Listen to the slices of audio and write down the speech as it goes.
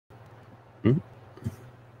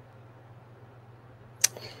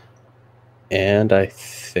And I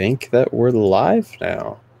think that we're live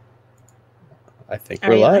now. I think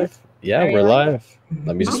we're live. Yeah, we're live.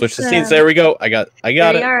 Let me just switch the scenes. There we go. I got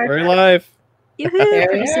it. We're live. There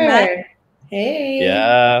we are. Hey.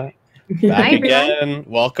 Yeah. Back again.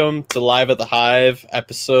 Welcome to Live at the Hive,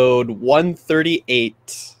 episode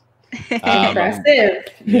 138. Impressive.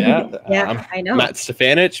 Yeah, I know. Matt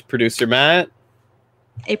Stefanich, producer Matt.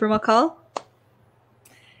 April McCall.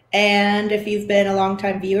 And if you've been a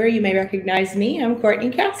longtime viewer, you may recognize me. I'm Courtney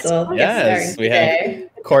Castle. Yes, we have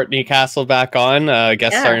Courtney Castle back on,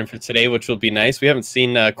 guest starring for today, which will be nice. We haven't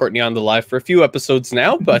seen Courtney on the live for a few episodes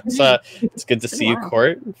now, but it's good to see you,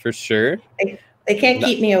 Court, for sure. They can't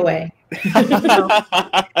keep me away.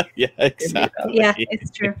 Yeah, exactly. Yeah,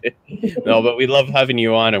 it's true. No, but we love having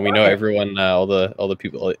you on, and we know everyone, all the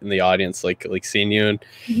people in the audience like seeing you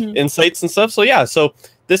and insights and stuff. So yeah, so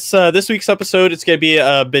this week's episode, it's going to be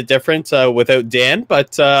a bit different without Dan,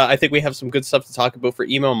 but I think we have some good stuff to talk about for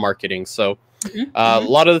email marketing. So a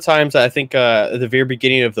lot of the times, I think at the very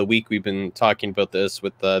beginning of the week, we've been talking about this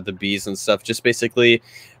with the bees and stuff, just basically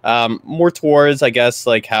more towards, I guess,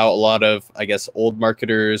 like how a lot of, I guess, old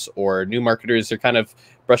marketers or new marketers are kind of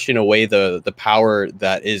brushing away the power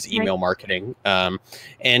that is email marketing,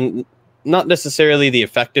 and not necessarily the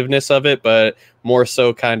effectiveness of it, but more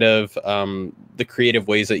so kind of the creative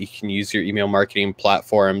ways that you can use your email marketing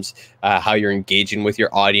platforms, how you're engaging with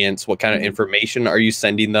your audience, what kind of information are you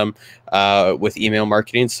sending them with email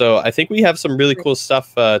marketing. So I think we have some really cool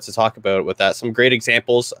stuff to talk about with that. Some great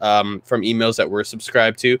examples from emails that we're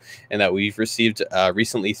subscribed to and that we've received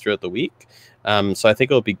recently throughout the week. So I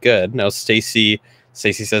think it'll be good. Now, Stacy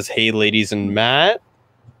says, "Hey, ladies and Matt."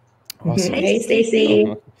 Awesome. Hey,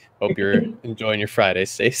 Stacy. Hope you're enjoying your Friday,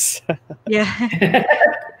 Stace. Yeah.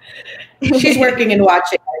 She's working and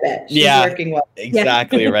watching, I bet. She's working well.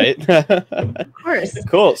 Exactly, right? Of course.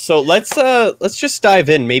 Cool. So let's just dive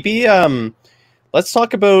in. Maybe let's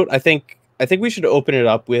talk about, I think we should open it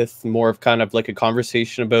up with more of kind of like a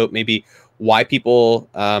conversation about maybe why people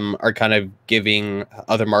are kind of giving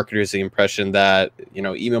other marketers the impression that, you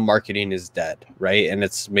know, email marketing is dead, right? And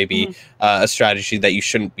it's maybe a strategy that you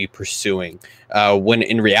shouldn't be pursuing. When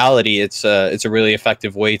in reality, it's a really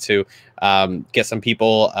effective way to get some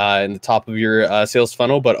people in the top of your sales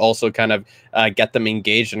funnel, but also kind of get them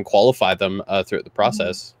engaged and qualify them throughout the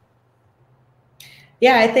process.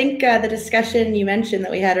 Yeah, I think the discussion you mentioned that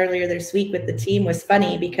we had earlier this week with the team was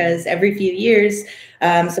funny because every few years,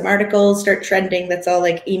 some articles start trending that's all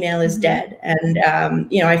like email is dead. And,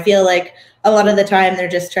 you know, I feel like a lot of the time they're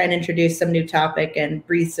just trying to introduce some new topic and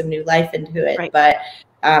breathe some new life into it. Right. But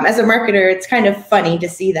as a marketer, it's kind of funny to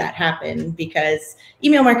see that happen because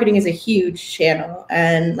email marketing is a huge channel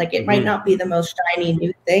and like it might not be the most shiny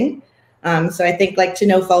new thing. So I think, like, to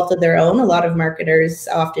no fault of their own, a lot of marketers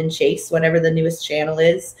often chase whatever the newest channel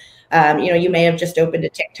is. You know, you may have just opened a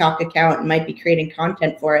TikTok account and might be creating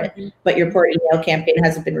content for it, but your poor email campaign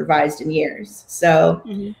hasn't been revised in years. So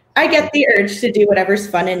I get the urge to do whatever's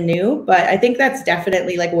fun and new, but I think that's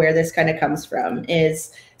definitely like where this kind of comes from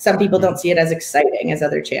is some people don't see it as exciting as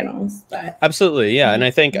other channels. But absolutely, yeah. And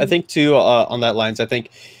I think too, on that lines,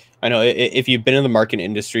 I know if you've been in the marketing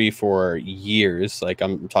industry for years, like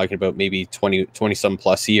I'm talking about maybe 20 some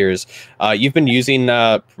plus years, you've been using,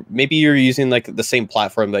 maybe you're using like the same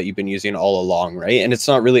platform that you've been using all along, right? And it's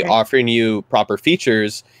not really offering you proper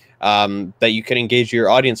features that you can engage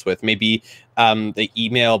your audience with. Maybe the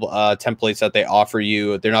email templates that they offer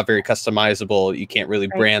you, they're not very customizable. You can't really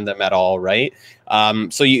brand them at all, right?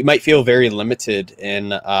 So you might feel very limited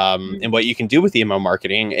in what you can do with email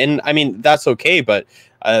marketing. And I mean, that's okay, but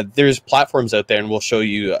there's platforms out there, and we'll show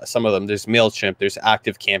you some of them. There's MailChimp, there's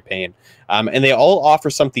ActiveCampaign, and they all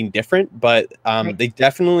offer something different, but they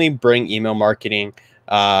definitely bring email marketing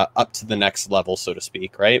up to the next level, so to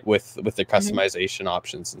speak, right? With the customization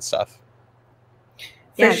options and stuff.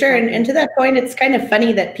 For sure. And to that point, it's kind of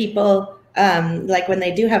funny that people, like when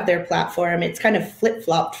they do have their platform, it's kind of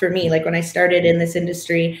flip-flopped for me. Like when I started in this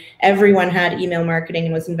industry, everyone had email marketing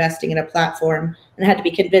and was investing in a platform and had to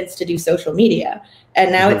be convinced to do social media.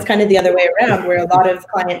 And now it's kind of the other way around, where a lot of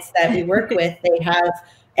clients that we work with, they have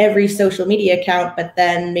every social media account, but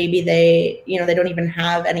then maybe they don't even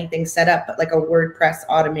have anything set up, but like a WordPress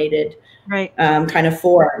automated kind of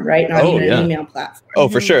form, right? Not even an email platform. Oh,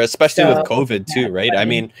 for sure. Especially with COVID too, right? I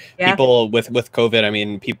mean, people with COVID, I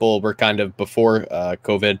mean, people were kind of before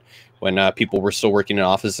COVID, when people were still working in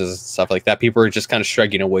offices and stuff like that, people were just kind of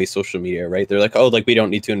shrugging away social media, right? They're like, oh, like we don't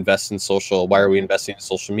need to invest in social. Why are we investing in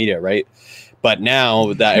social media, right? But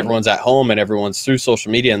now that everyone's at home and everyone's through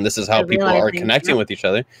social media, and this is how people are connecting with each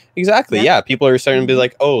other. Exactly. Yeah. People are starting to be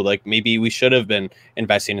like, oh, like maybe we should have been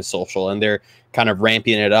investing in social, and they're kind of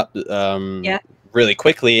ramping it up really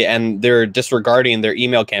quickly, and they're disregarding their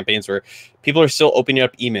email campaigns where people are still opening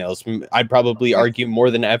up emails. I'd probably argue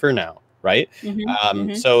more than ever now. Right.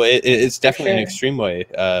 So it's definitely an extreme way,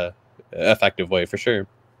 effective way for sure.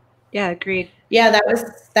 Yeah, agreed. Yeah,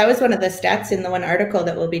 that was one of the stats in the one article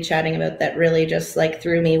that we'll be chatting about that really just like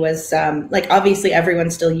threw me was like obviously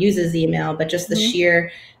everyone still uses email, but just the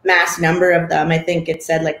sheer mass number of them. I think it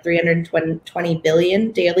said like 320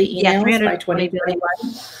 billion daily emails by 2021.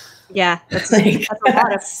 Yeah, that's like,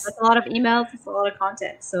 that's a lot of emails. That's a lot of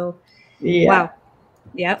content. So wow.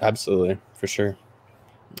 Yeah, absolutely, for sure.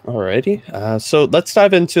 Alrighty, so let's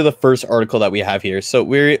dive into the first article that we have here. So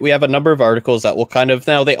we have a number of articles that will kind of,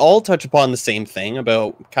 now they all touch upon the same thing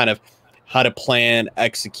about kind of how to plan,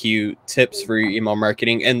 execute, tips for your email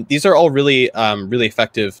marketing, and these are all really really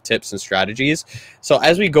effective tips and strategies. So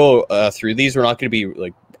as we go through these, we're not going to be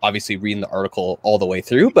like obviously reading the article all the way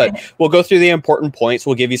through, but we'll go through the important points.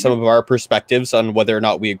 We'll give you some of our perspectives on whether or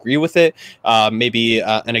not we agree with it. Maybe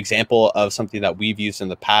an example of something that we've used in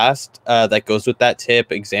the past that goes with that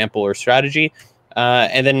tip, example, or strategy.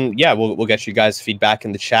 And then, yeah, we'll get you guys feedback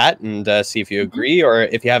in the chat and see if you agree, or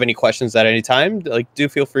if you have any questions at any time, like do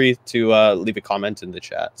feel free to leave a comment in the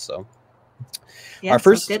chat. So our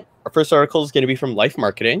first article is going to be from Life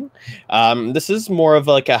Marketing. This is more of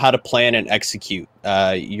like a how to plan and execute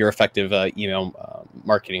your effective email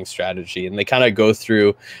marketing strategy. And they kind of go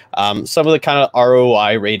through some of the kind of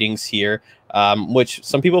ROI ratings here, which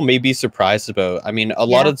some people may be surprised about. I mean, a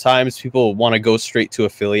lot of times people want to go straight to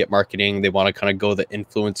affiliate marketing. They want to kind of go the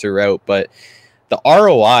influencer route, but the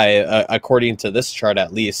ROI, according to this chart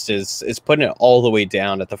at least, is putting it all the way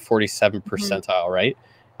down at the 47th percentile, right?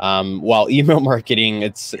 While email marketing,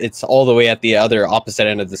 it's all the way at the other opposite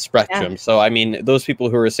end of the spectrum. So, I mean, those people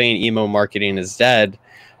who are saying email marketing is dead,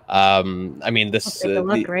 I mean,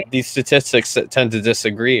 these statistics tend to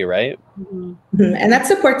disagree, right? And that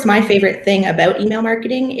supports my favorite thing about email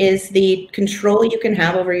marketing is the control you can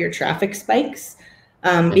have over your traffic spikes.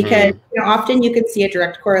 Because often you can see a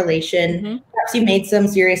direct correlation. Perhaps you made some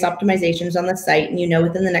serious optimizations on the site, and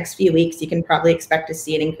within the next few weeks you can probably expect to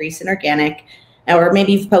see an increase in organic. Or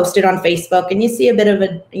maybe you've posted on Facebook and you see a bit of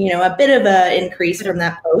a increase from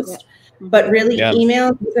that post. But really,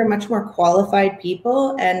 email, these are much more qualified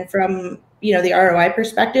people, and from the ROI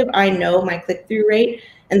perspective, I know my click-through rate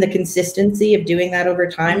and the consistency of doing that over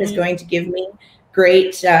time is going to give me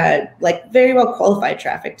great, like very well qualified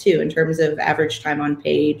traffic too, in terms of average time on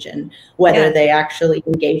page and whether they actually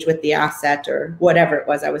engage with the asset or whatever it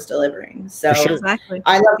was I was delivering. So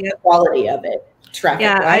I love the quality of it.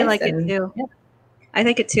 I like it too. I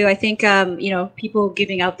think it too. I think, people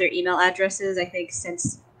giving out their email addresses, I think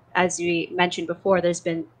since, as we mentioned before,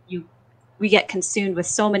 we get consumed with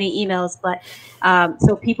so many emails, but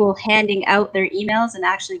so people handing out their emails and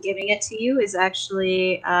actually giving it to you is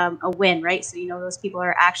actually a win, right? So, those people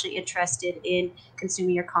are actually interested in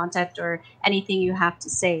consuming your content or anything you have to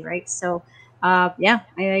say, right? So,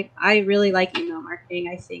 I really like email marketing.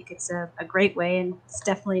 I think it's a great way, and it's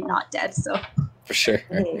definitely not dead. So. For sure.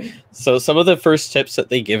 So some of the first tips that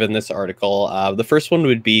they give in this article, the first one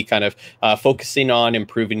would be kind of focusing on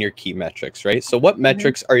improving your key metrics, right? So what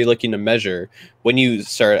metrics are you looking to measure when you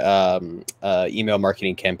start email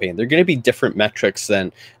marketing campaign? They're going to be different metrics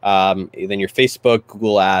than your Facebook,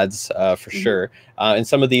 Google ads, for sure. And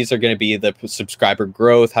some of these are going to be the subscriber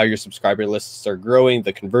growth, how your subscriber lists are growing,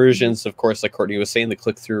 the conversions, of course, like Courtney was saying, the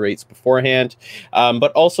click-through rates beforehand,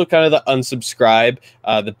 but also kind of the unsubscribe,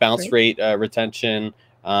 the bounce rate, retention,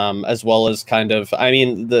 as well as kind of, I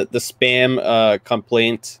mean, the spam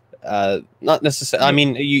complaint. Not necessarily, I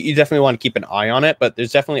mean, you definitely want to keep an eye on it, but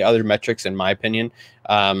there's definitely other metrics, in my opinion,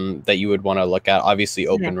 that you would want to look at. Obviously,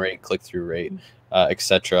 open rate, click-through rate,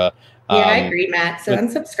 etc. Yeah, I agree, Matt. So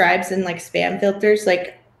unsubscribes and like spam filters,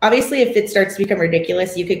 like obviously if it starts to become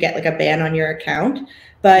ridiculous, you could get like a ban on your account.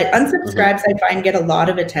 But unsubscribes, I find, get a lot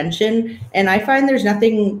of attention, and I find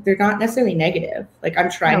they're not necessarily negative. Like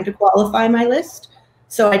I'm trying to qualify my list,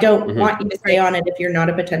 so I don't want you to stay on it if you're not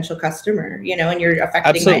a potential customer, and you're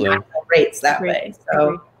affecting my actual rates that way.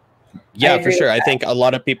 So yeah, for sure. I think a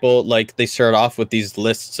lot of people, like, they start off with these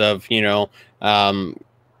lists of,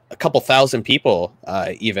 a couple thousand people,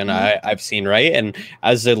 even I've seen, right? And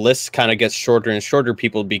as the list kind of gets shorter and shorter,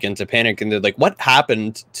 people begin to panic, and they're like, what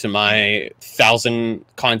happened to my 1,000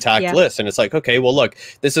 contact list? And it's like, okay, well, look,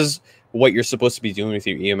 this is what you're supposed to be doing with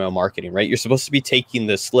your email marketing, right? You're supposed to be taking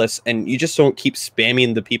this list, and you just don't keep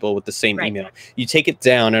spamming the people with the same email. You take it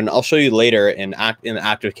down, and I'll show you later in the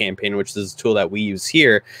Active Campaign, which is a tool that we use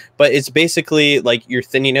here. But it's basically like you're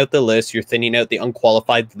thinning out the list, you're thinning out the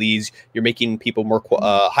unqualified leads, you're making people more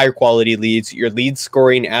higher quality leads. You're lead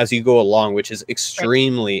scoring as you go along, which is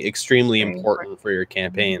extremely important for your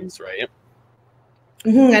campaigns, right?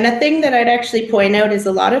 And a thing that I'd actually point out is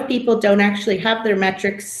a lot of people don't actually have their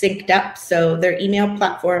metrics synced up. So their email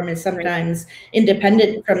platform is sometimes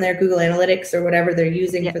independent from their Google Analytics or whatever they're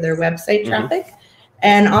using for their website traffic.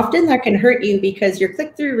 And often that can hurt you because your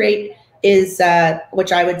click-through rate is,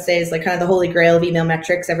 which I would say is like kind of the holy grail of email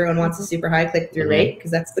metrics. Everyone wants a super high click-through rate because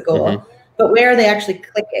that's the goal. But where are they actually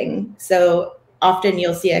clicking? So often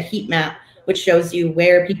you'll see a heat map, which shows you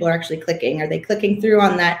where people are actually clicking. Are they clicking through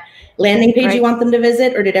on that landing page you want them to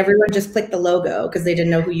visit, or did everyone just click the logo because they didn't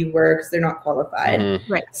know who you were because they're not qualified?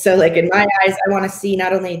 So like in my eyes, I want to see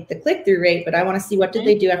not only the click-through rate, but I want to see what did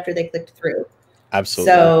they do after they clicked through.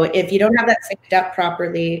 Absolutely. So if you don't have that synced up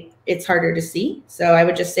properly, it's harder to see. So I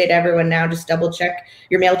would just say to everyone now, just double check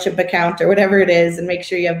your MailChimp account or whatever it is and make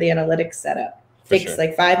sure you have the analytics set up. Takes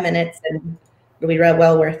like 5 minutes and it'll be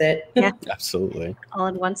well worth it. Yeah, absolutely. All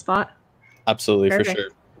in one spot. Absolutely, for sure.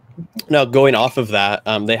 Now, going off of that,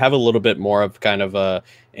 they have a little bit more of kind of a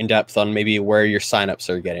in-depth on maybe where your signups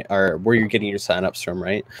are getting, or where you're getting your signups from,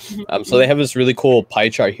 right? So they have this really cool pie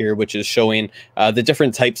chart here, which is showing the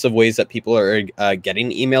different types of ways that people are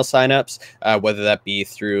getting email signups, whether that be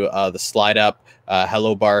through the slide up,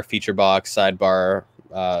 hello bar, feature box, sidebar,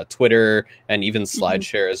 Twitter, and even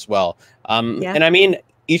SlideShare as well. And I mean,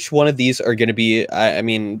 each one of these are going to be, I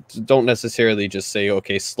mean, don't necessarily just say,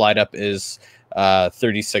 okay, slide up is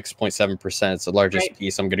 36.7%. It's the largest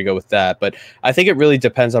piece. I'm going to go with that. But I think it really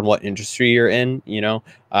depends on what industry you're in, you know,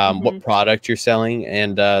 what product you're selling,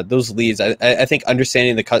 and those leads. I think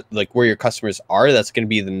understanding like where your customers are, that's going to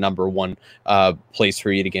be the #1 place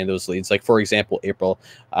for you to gain those leads. Like for example, April,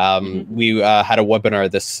 we had a webinar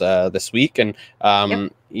this week, and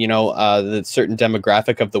you know, the certain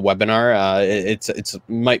demographic of the webinar, it's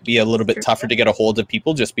might be a little bit tougher to get a hold of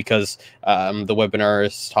people just because the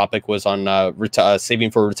webinar's topic was on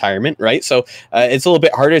saving for retirement, right? So it's a little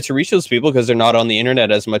bit harder to reach those people because they're not on the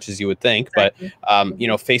internet as much as you would think. But you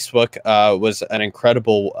know, Facebook was an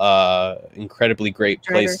incredibly great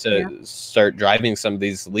place to start driving some of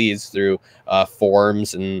these leads through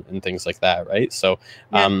forums and things like that, right? So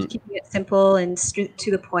keeping it simple and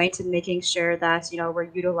to the point, and making sure that, you know, we're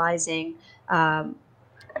utilizing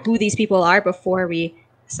who these people are before we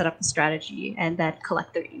set up the strategy and then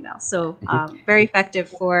collect their email. So very effective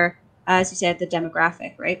for, as you said, the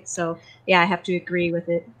demographic, right? So yeah, I have to agree with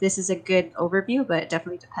it. This is a good overview, but it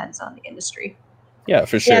definitely depends on the industry. Yeah,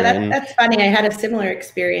 for sure. Yeah, that's funny. I had a similar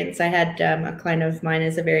experience. I had a client of mine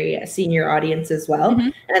is a very senior audience as well.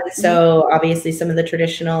 And so obviously some of the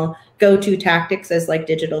traditional go-to tactics as like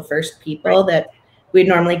digital first people that we'd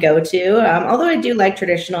normally go to. Although I do like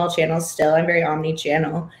traditional channels still, I'm very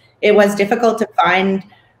omni-channel. It was difficult to find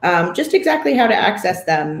just exactly how to access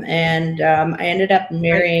them. And I ended up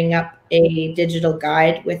marrying up a digital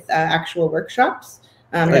guide with actual workshops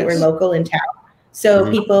that were local in town.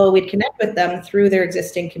 So people, we'd connect with them through their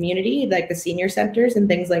existing community, like the senior centers and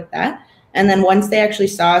things like that. And then once they actually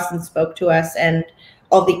saw us and spoke to us, and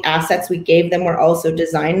all the assets we gave them were also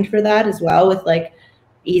designed for that as well, with like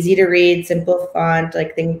easy to read, simple font,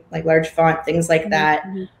 like large font, things like that.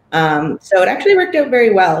 So it actually worked out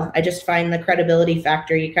very well. I just find the credibility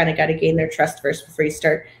factor, you kind of got to gain their trust first before you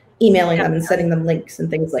start emailing them and sending them links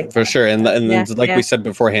and things like that. For sure. And like we said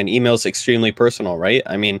beforehand, email is extremely personal, right?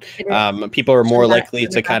 I mean, people are more likely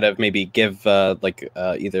to kind of maybe give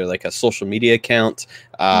either like a social media account,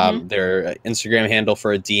 their Instagram handle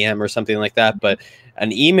for a DM or something like that. But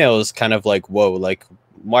an email is kind of like, whoa, like,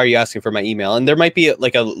 why are you asking for my email? And there might be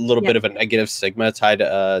like a little bit of a negative stigma tied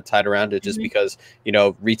around it, just because, you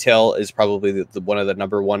know, retail is probably one of the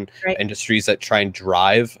 #1 industries that try and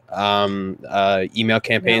drive email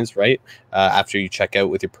campaigns, right? After you check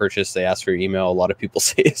out with your purchase, they ask for your email. A lot of people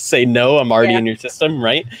say no, I'm already in your system,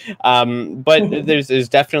 right? But there's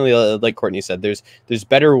definitely, like Courtney said, there's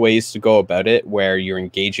better ways to go about it where you're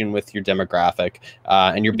engaging with your demographic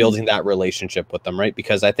and you're building that relationship with them, right?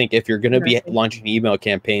 Because I think if you're going to be launching email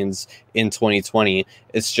campaigns in 2020,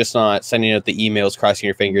 it's just not sending out the emails, crossing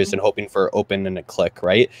your fingers and hoping for open and a click,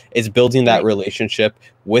 right? It's building that relationship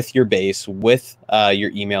with your base, with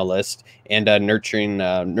your email list, and nurturing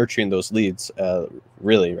those leads,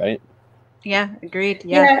 really, right? Yeah, agreed.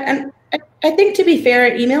 And I think, to be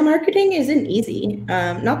fair, email marketing isn't easy.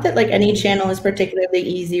 Not that like any channel is particularly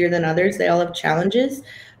easier than others. They all have challenges.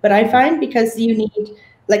 But I find because you need,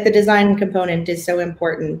 like, the design component is so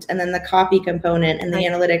important, and then the copy component and the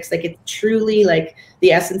analytics, like, it's truly like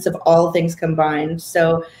the essence of all things combined.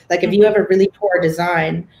 So like if you have a really poor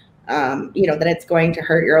design, you know, then it's going to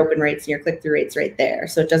hurt your open rates and your click-through rates right there.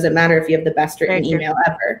 So it doesn't matter if you have the best written email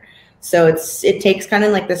ever. So it takes kind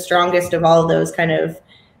of like the strongest of all of those kind of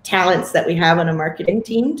talents that we have on a marketing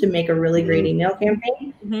team to make a really great email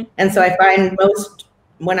campaign. And so I find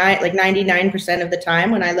when I, like 99% of the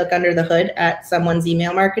time when I look under the hood at someone's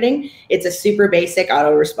email marketing, it's a super basic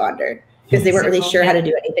autoresponder because they weren't really sure how to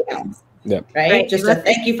do anything else. Right? Just a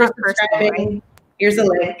thank you for subscribing. Right? Here's a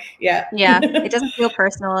link. Yeah. It doesn't feel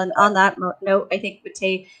personal. And on that note, I think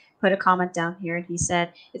Matei put a comment down here, and he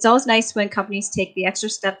said, it's always nice when companies take the extra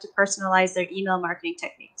step to personalize their email marketing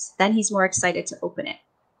techniques. Then he's more excited to open it.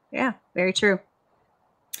 Yeah, very true.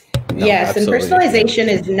 No, yes, absolutely. And personalization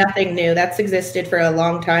is nothing new. That's existed for a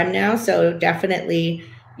long time now. So definitely,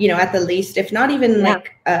 you know, at the least, if not even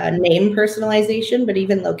like name personalization, but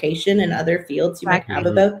even location and other fields you might have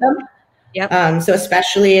about them. So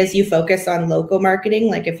especially as you focus on local marketing,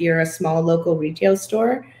 like if you're a small local retail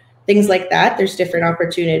store, things like that, there's different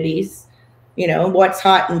opportunities. You know, what's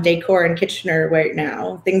hot in decor and Kitchener right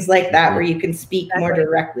now, things like that, where you can speak more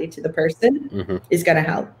directly to the person is going to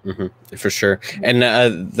help. For sure. And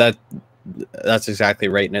that's exactly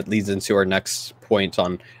right. And it leads into our next point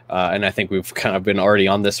on, and I think we've kind of been already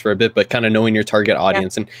on this for a bit, but kind of knowing your target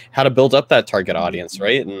audience and how to build up that target audience,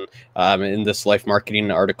 right? And in this Life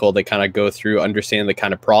Marketing article, they kind of go through understanding the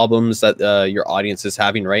kind of problems that your audience is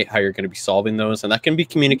having, right? How you're going to be solving those. And that can be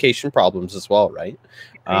communication problems as well, right?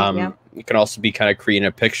 It can also be kind of creating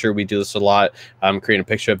a picture. We do this a lot, creating a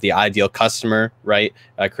picture of the ideal customer, right?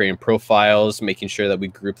 Creating profiles, making sure that we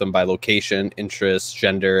group them by location, interest,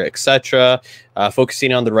 gender, etc.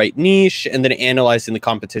 Focusing on the right niche, and then analyzing the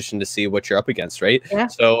competition to see what you're up against, right?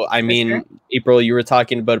 So, I mean, April, you were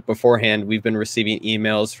talking about it beforehand. We've been receiving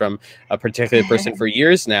emails from a particular person for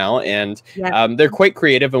years now, and they're quite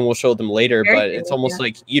creative, and we'll show them later, but it's almost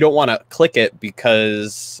like you don't want to click it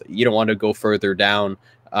because you don't want to go further down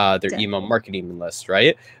their email marketing list,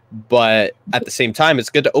 right? But at the same time, it's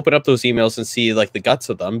good to open up those emails and see like the guts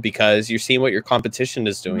of them, because you're seeing what your competition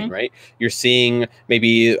is doing, right? You're seeing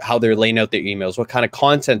maybe how they're laying out their emails, what kind of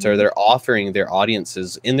content are they offering their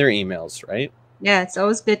audiences in their emails, right? Yeah, it's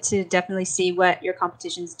always good to definitely see what your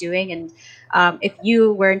competition's doing. And if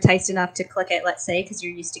you were enticed enough to click it, let's say, because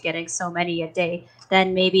you're used to getting so many a day,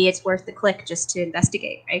 then maybe it's worth the click just to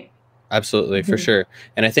investigate, right? Absolutely, for sure.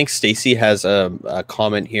 And I think Stacy has a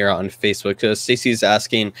comment here on Facebook. Stacy's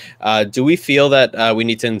asking, do we feel that we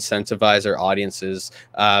need to incentivize our audiences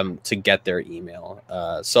to get their email?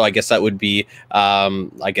 So I guess that would be,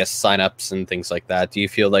 I guess, signups and things like that. Do you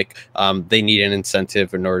feel like they need an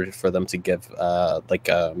incentive in order for them to give like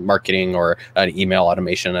marketing or an email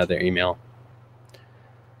automation of their email?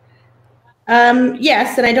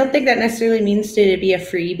 Yes, and I don't think that necessarily means to be a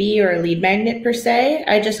freebie or a lead magnet per se.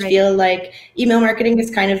 I just feel like email marketing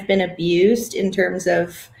has kind of been abused in terms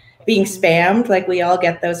of being spammed. Like we all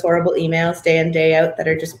get those horrible emails day in, day out that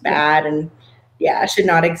are just bad and should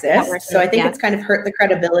not exist. So I think it's kind of hurt the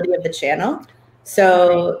credibility of the channel.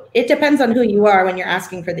 So it depends on who you are when you're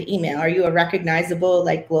asking for the email. Are you a recognizable,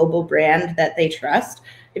 like, global brand that they trust?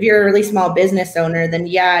 If you're a really small business owner, then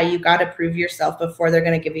you got to prove yourself before they're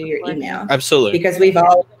going to give you your email. Absolutely. Because we've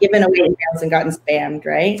all given away emails and gotten spammed,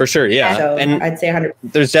 right? For sure, yeah. So and I'd say 100%.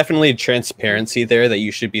 There's definitely transparency there that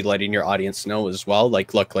you should be letting your audience know as well.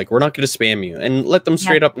 Like, look, like, we're not going to spam you, and let them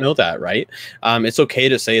straight up know that, right? It's okay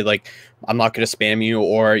to say, like, I'm not going to spam you,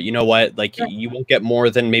 or, you know what, like, you won't get more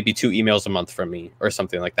than maybe 2 emails a month from me or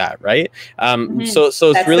something like that, right? So it's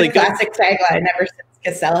That's really the classic tagline ever since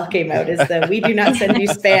Cassell came out, is the "we do not send you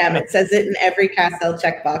spam." It says it in every Cassell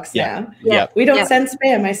checkbox now. We don't send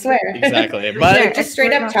spam, I swear. Exactly. But just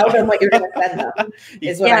straight up tell them what you're going to send them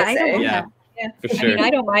is what I say. Yeah, for sure. I mean, I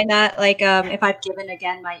don't mind that. Like, if I've given,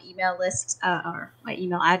 again, my email list or my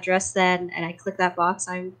email address, then, and I click that box,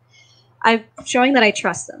 I'm showing that I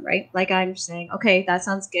trust them, right? Like, I'm saying, okay, that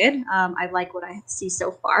sounds good. I like what I see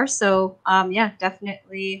so far. So,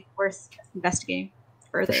 definitely worth investigating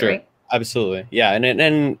further, right? Absolutely. Yeah.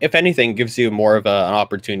 And if anything, gives you more of an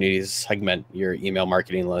opportunity to segment your email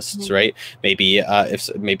marketing lists, right? Maybe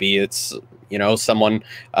maybe it's, you know, someone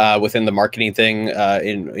within the marketing thing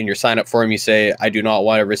in your sign up form, you say, I do not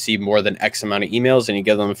want to receive more than X amount of emails, and you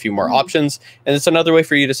give them a few more options. And it's another way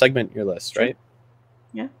for you to segment your list, right?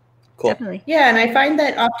 Yeah. Cool. Definitely. Yeah, and I find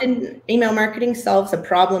that often email marketing solves a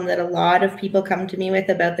problem that a lot of people come to me with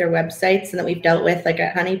about their websites and that we've dealt with, like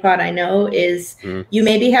at Honeypot, I know, is you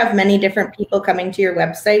maybe have many different people coming to your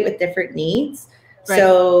website with different needs. Right.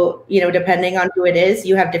 So, you know, depending on who it is,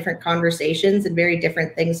 you have different conversations and very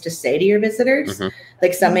different things to say to your visitors.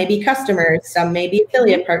 Like some may be customers, some may be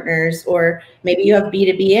affiliate partners, or maybe you have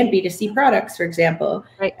B2B and B2C products, for example.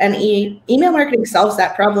 Right. And email marketing solves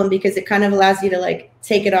that problem because it kind of allows you to like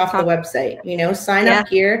take it off the website, you know, sign up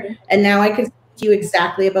here. And now I can speak to you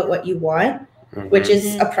exactly about what you want, which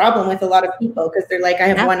is a problem with a lot of people because they're like, I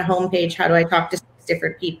have one homepage. How do I talk to 6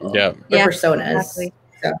 different people or personas? Exactly.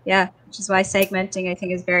 So. Yeah, which is why segmenting I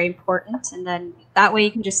think is very important, and then that way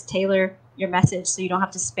you can just tailor your message so you don't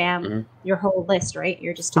have to spam your whole list, right?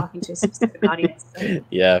 You're just talking to a specific audience. So.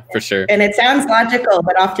 Yeah, for sure. And it sounds logical,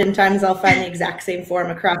 but oftentimes I'll find the exact same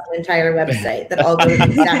form across the entire website that all go to the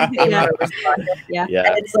exact same autoresponder. Yeah.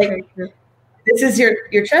 And it's like, this is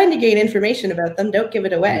you're trying to gain information about them. Don't give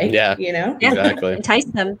it away. Yeah, you know, exactly. Entice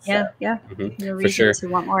them. Yeah, yeah. For sure. To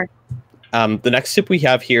want more. The next tip we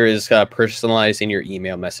have here is personalizing your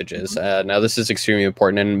email messages. Now, this is extremely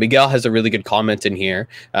important, and Miguel has a really good comment in here.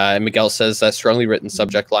 Miguel says that strongly written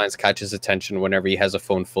subject lines catches attention whenever he has a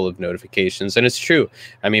phone full of notifications, and it's true.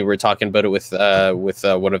 I mean, we're talking about it with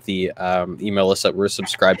one of the email lists that we're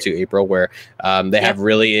subscribed to, April, where they have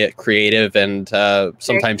really creative and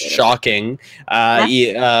sometimes shocking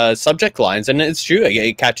subject lines, and it's true.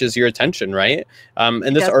 It catches your attention, right?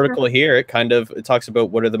 In this article here, it talks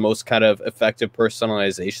about what are the most kind of effective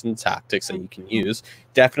personalization tactics that you can use.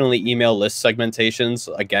 Definitely email list segmentations,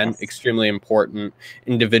 again, extremely important.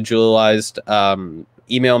 Individualized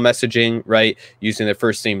email messaging, right? Using their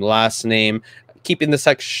first name, last name, keeping the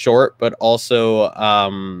text short but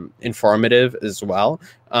also informative as well.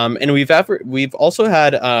 And we've also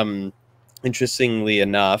had interestingly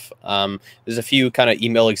enough, there's a few kind of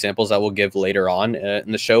email examples that we'll give later on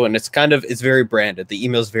in the show, and it's very branded. The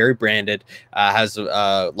email is very branded, has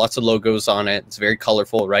lots of logos on it. It's very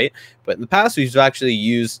colorful, right? But in the past, we've actually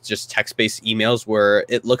used just text-based emails where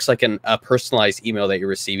it looks like a personalized email that you're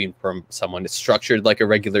receiving from someone. It's structured like a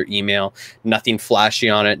regular email, nothing flashy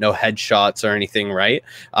on it, no headshots or anything, right?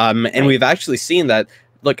 And we've actually seen that,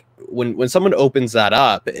 look, when someone opens that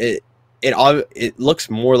up, it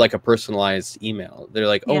looks more like a personalized email. They're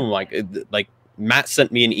like, oh my, like Matt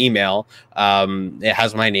sent me an email. It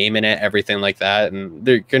has my name in it, everything like that, and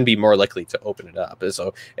they're going to be more likely to open it up.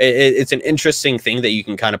 So it's an interesting thing that you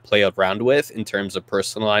can kind of play around with in terms of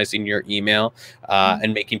personalizing your email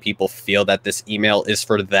and making people feel that this email is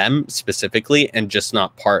for them specifically and just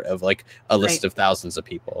not part of like a list of thousands of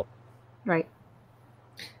people. Right.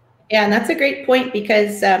 Yeah, and that's a great point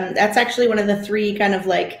because that's actually one of the 3 kind of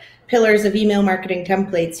like pillars of email marketing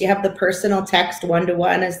templates. You have the personal text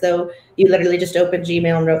one-to-one, as though you literally just opened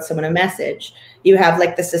Gmail and wrote someone a message. You have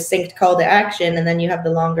like the succinct call to action, and then you have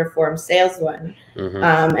the longer form sales one.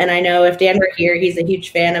 And I know if Dan were here, he's a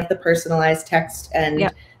huge fan of the personalized text and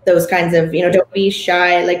those kinds of, you know, don't be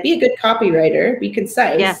shy, like be a good copywriter, be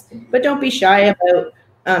concise, but don't be shy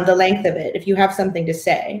about the length of it if you have something to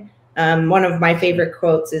say. One of my favorite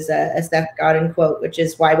quotes is a Seth Godin quote, which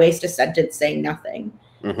is, why waste a sentence saying nothing?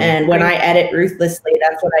 And when I edit ruthlessly,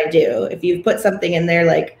 that's what I do. If you put something in there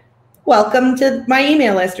like, welcome to my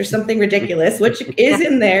email list or something ridiculous, which is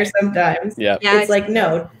in there sometimes, it's like,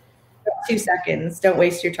 no, 2 seconds. Don't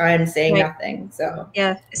waste your time saying nothing. So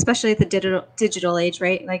especially at the digital age,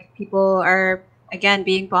 right? Like people are, again,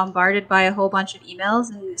 being bombarded by a whole bunch of emails,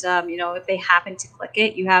 and you know, if they happen to click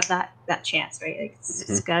it, you have that chance, right? Like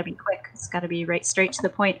it's got to be quick. It's got to be right straight to the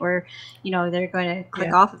point where, you know, they're going to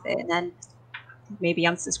click off of it and then maybe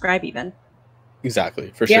unsubscribe even.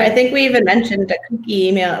 Exactly, for sure. Yeah, I think we even mentioned a cookie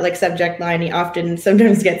email, like subject line,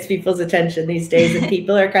 sometimes gets people's attention these days, and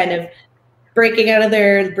people are kind of breaking out of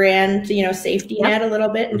their brand, you know, safety net a little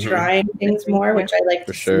bit and trying things more, which I like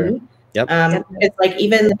to see. It's like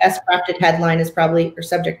even the best crafted headline is probably, or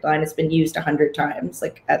subject line has been used 100 times,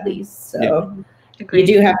 like at least. So you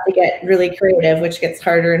do have to get really creative, which gets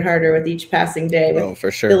harder and harder with each passing day with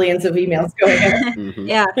for sure. billions of emails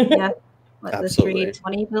going out. What, absolutely. The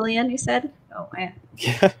 20 billion you said? Oh man.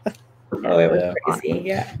 Oh, it was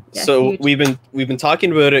crazy. So we've been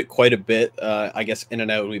talking about it quite a bit. I guess in and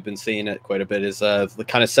out, we've been seeing it quite a bit. Is the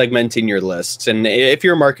kind of segmenting your lists. And if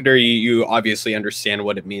you're a marketer, you obviously understand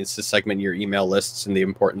what it means to segment your email lists and the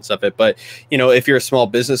importance of it. But you know, if you're a small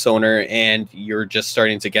business owner and you're just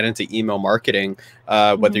starting to get into email marketing,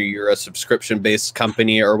 whether you're a subscription-based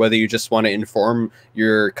company or whether you just want to inform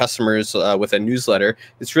your customers with a newsletter,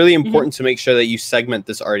 it's really important to make sure that you segment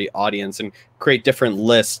this audience and create different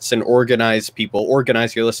lists and organize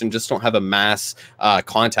your list, and just don't have a mass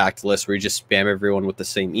contact list where you just spam everyone with the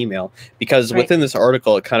same email. Because within this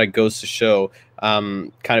article, it kind of goes to show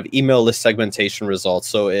kind of email list segmentation results.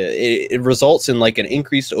 So it results in like an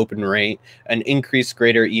increased open rate, an increased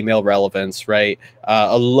greater email relevance, right?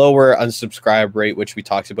 A lower unsubscribe rate, which we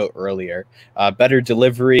talked about earlier, better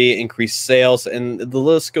delivery, increased sales, and the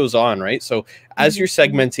list goes on, right? So as you're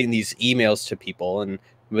segmenting these emails to people, and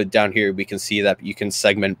down here we can see that you can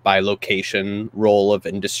segment by location, role of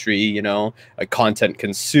industry, you know, content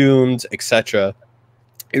consumed, etc.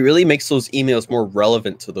 It really makes those emails more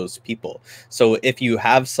relevant to those people. So if you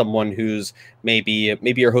have someone who's maybe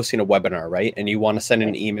you're hosting a webinar, right, and you want to send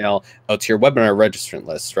an email out to your webinar registrant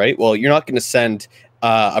list, right? Well, you're not going to send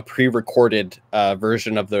a pre-recorded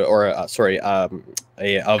version of the, or a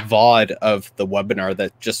VOD of the webinar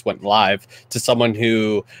that just went live to someone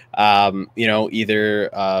who, you know,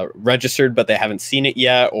 either registered but they haven't seen it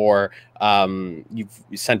yet, or you've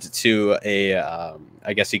sent it to a,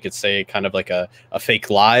 I guess you could say kind of like a fake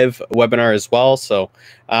live webinar as well. So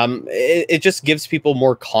it just gives people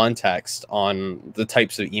more context on the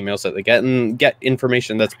types of emails that they get, and get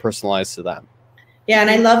information that's personalized to them. Yeah,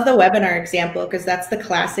 and I love the webinar example, because that's the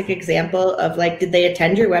classic example of like, did they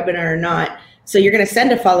attend your webinar or not? So you're going to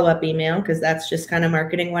send a follow-up email, because that's just kind of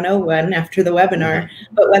marketing 101 after the webinar.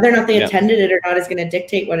 But whether or not they attended it or not is going to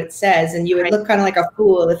dictate what it says. And you would look kind of like a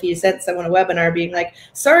fool if you sent someone a webinar being like,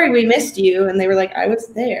 sorry, we missed you. And they were like, I was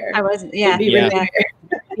there. I wasn't. Yeah. Really embarrassing.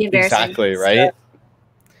 Exactly, right?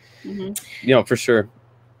 You know, for sure.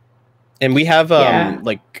 And we have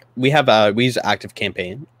we use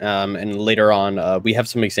ActiveCampaign, and later on we have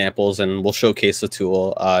some examples, and we'll showcase the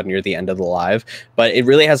tool near the end of the live. But it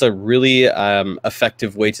really has a really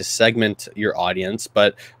effective way to segment your audience,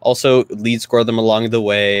 but also lead score them along the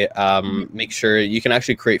way. Make sure you can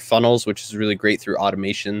actually create funnels, which is really great through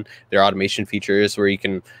automation. There are automation features where you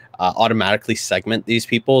can automatically segment these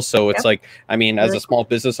people. So it's like, I mean, as a small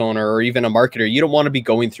business owner or even a marketer, you don't want to be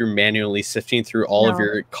going through manually sifting through all of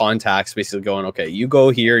your contacts, basically going, okay, you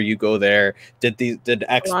go here, you go there. Did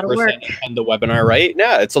X person attend the webinar, right?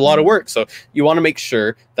 Yeah, it's a lot of work. So you want to make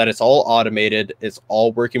sure that it's all automated, it's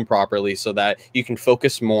all working properly, so that you can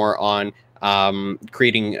focus more on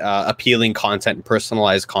creating appealing content and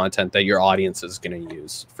personalized content that your audience is going to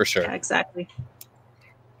use, for sure. Yeah, exactly.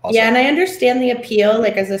 Awesome. Yeah, and I understand the appeal,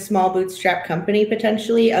 like as a small bootstrap company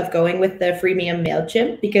potentially, of going with the freemium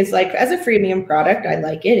MailChimp, because like as a freemium product, I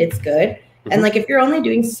like it, it's good. And like if you're only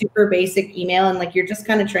doing super basic email and like you're just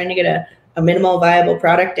kind of trying to get a minimal viable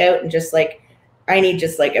product out, and just like, I need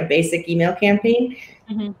just like a basic email campaign,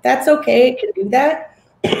 that's okay, it can do that.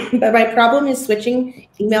 But my problem is switching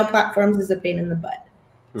email platforms is a pain in the butt.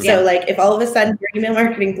 So like if all of a sudden your email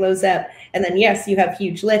marketing blows up, and then yes, you have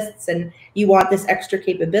huge lists and you want this extra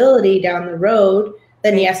capability down the road,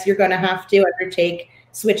 then yes, you're going to have to undertake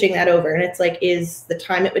switching that over. And it's like, is the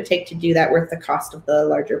time it would take to do that worth the cost of the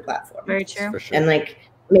larger platform? Very true. For sure. And like,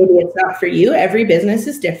 maybe it's not for you. Every business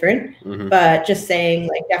is different, but just saying,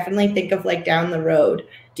 like, definitely think of like down the road,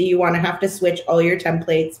 do you want to have to switch all your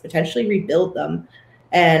templates, potentially rebuild them,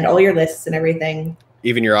 and all your lists and everything?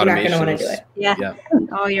 Even your automations. You're not going to want to do it. Yeah.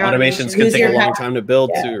 All your automations can take a long time to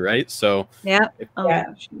build too, right? So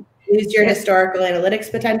use your historical analytics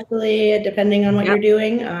potentially, depending on what you're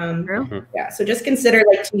doing. Yeah. So just consider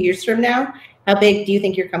like 2 years from now, how big do you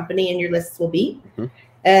think your company and your lists will be?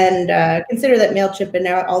 And consider that MailChimp and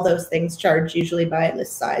now all those things charge usually by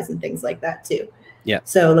list size and things like that too. Yeah.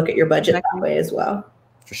 So look at your budget that way as well.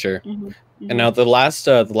 For sure. And now the last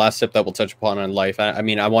tip that we'll touch upon on Life, I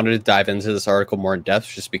mean, I wanted to dive into this article more in depth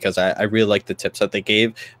just because I really like the tips that they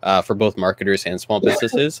gave for both marketers and small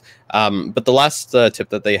businesses. But the last tip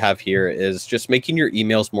that they have here is just making your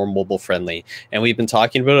emails more mobile friendly. And we've been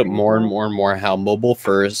talking about it more and more and more, how mobile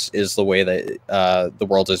first is the way that the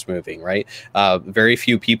world is moving, right? Very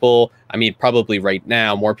few people, I mean, probably right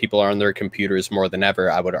now, more people are on their computers more than ever,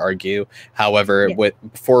 I would argue. However,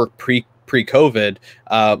 before pre-COVID,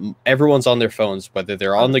 everyone's on their phones, whether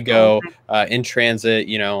they're on the go, in transit,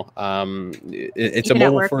 you know, it's even a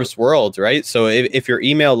mobile first world, right? So if your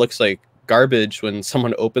email looks like garbage when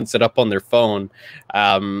someone opens it up on their phone,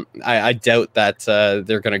 I doubt that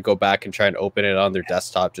they're going to go back and try and open it on their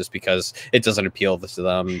desktop just because it doesn't appeal to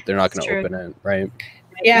them. They're not going to open it, right?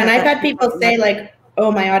 Yeah, and I've had people say like, oh,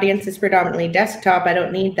 my audience is predominantly desktop, I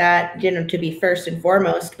don't need that, you know, to be first and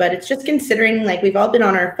foremost. But it's just considering, like, we've all been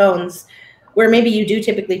on our phones where maybe you do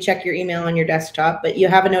typically check your email on your desktop, but you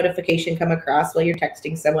have a notification come across while you're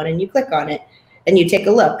texting someone and you click on it and you take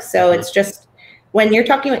a look. So it's just, when you're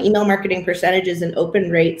talking about email marketing percentages and open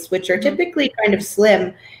rates, which are typically kind of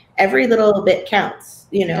slim, every little bit counts,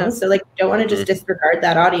 you know? So like, you don't want to just disregard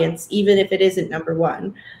that audience, even if it isn't number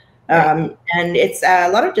one. And it's a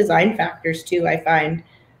lot of design factors too, I find.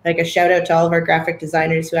 Like a shout out to all of our graphic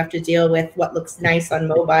designers who have to deal with what looks nice on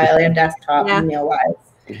mobile and desktop email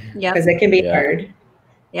wise. Yeah. Because it can be hard.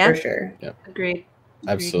 Yeah. For sure. Yeah. Agreed.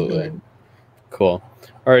 Absolutely. Cool.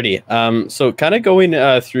 Alrighty. So kind of going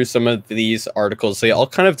through some of these articles, they all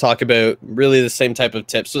kind of talk about really the same type of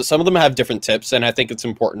tips. So some of them have different tips, and I think it's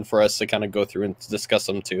important for us to kind of go through and discuss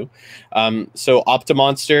them too. So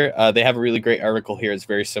Optimonster, they have a really great article here. It's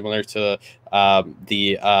very similar to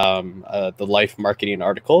the Life marketing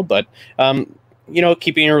article, but you know,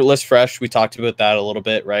 keeping your list fresh. We talked about that a little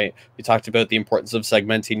bit, right? We talked about the importance of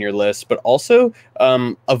segmenting your list, but also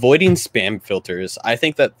avoiding spam filters. I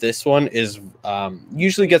think that this one is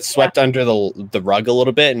usually gets swept under the rug a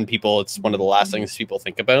little bit, and it's one of the last things people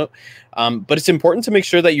think about. But it's important to make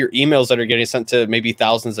sure that your emails that are getting sent to maybe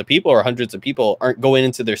thousands of people or hundreds of people aren't going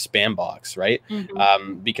into their spam box, right?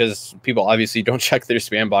 Because people obviously don't check their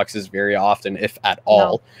spam boxes very often, if at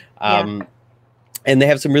all. And they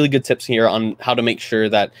have some really good tips here on how to make sure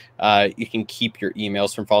that you can keep your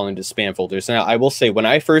emails from falling into spam folders. Now, I will say, when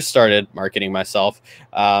I first started marketing myself,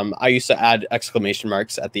 I used to add exclamation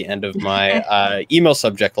marks at the end of my email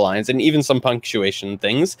subject lines and even some punctuation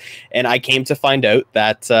things. And I came to find out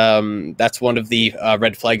that that's one of the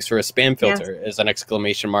red flags for a spam filter is an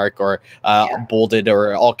exclamation mark or bolded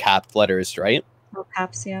or all capped letters, right? All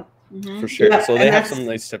caps, For sure. So they have some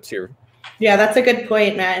nice tips here. Yeah, that's a good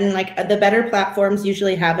point, Matt. And like the better platforms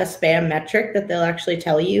usually have a spam metric that they'll actually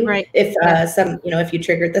tell you if if you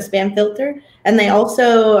triggered the spam filter. And they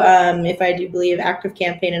also, if I do believe,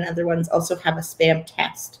 ActiveCampaign and other ones also have a spam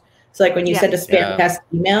test. So like when you send a spam test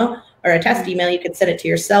email or a test email, you can send it to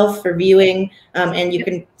yourself for viewing, and you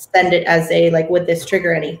can send it as a like, would this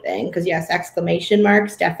trigger anything? Because yes, exclamation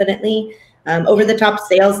marks definitely. Over the top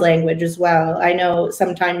sales language as well. I know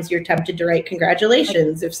sometimes you're tempted to write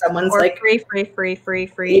congratulations if someone's like free.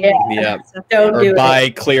 Yeah. Don't do buy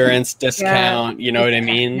it. Clearance discount. You know what I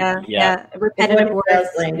mean? Repetitive sales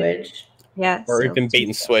language. Yeah. Or even bait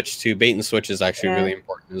and switch too. Bait and switch is actually really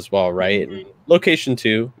important as well, right? And location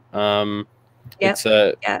too. It's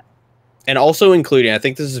and also including, I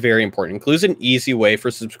think this is very important, includes an easy way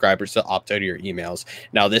for subscribers to opt out of your emails.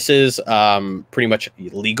 Now, this is pretty much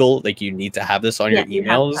legal. Like, you need to have this on your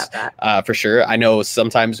emails for sure. I know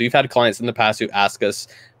sometimes we've had clients in the past who ask us,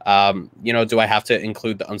 do I have to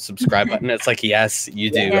include the unsubscribe button? It's like, yes, you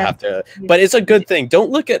do have to, but it's a good thing. Don't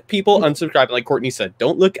look at people unsubscribing. Like Courtney said,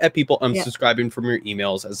 don't look at people unsubscribing from your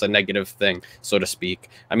emails as a negative thing, so to speak.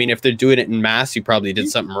 I mean, if they're doing it in mass, you probably did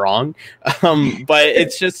something wrong. But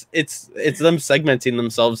it's just, it's them segmenting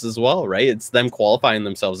themselves as well, right? It's them qualifying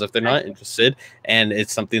themselves if they're not interested. And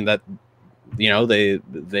it's something that,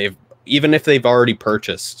 they've, even if they've already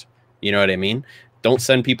purchased, you know what I mean? Don't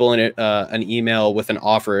send people an email with an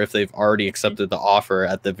offer if they've already accepted the offer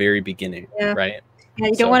at the very beginning, right? Yeah,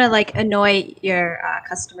 you don't want to like annoy your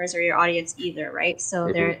customers or your audience either, right?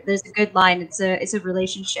 So there's a good line. It's a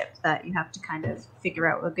relationship that you have to kind of figure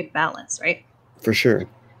out a good balance, right? For sure.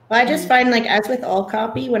 Well, I just find, like, as with all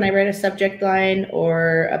copy, when I write a subject line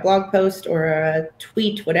or a blog post or a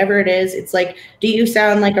tweet, whatever it is, it's like, do you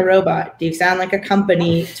sound like a robot? Do you sound like a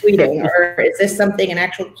company tweeting? Or is this something an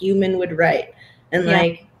actual human would write? And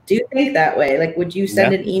like, do you think that way? Like, would you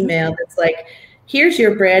send an email that's like, here's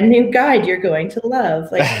your brand new guide you're going to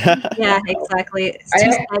love? Like, exactly.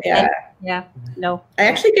 No. I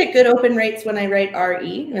actually get good open rates when I write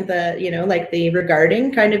RE with the, like the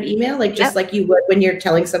regarding kind of email, like just like you would when you're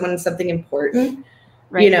telling someone something important,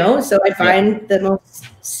 So I find the most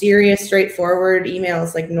serious, straightforward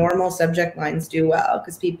emails, like normal subject lines, do well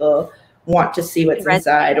because people want to see what's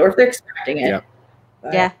inside or if they're expecting it.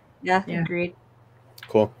 Agreed.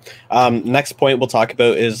 Cool. Next point we'll talk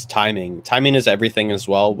about is timing. Timing is everything as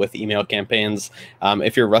well with email campaigns.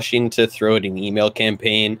 If you're rushing to throw out an email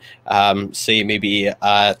campaign, say maybe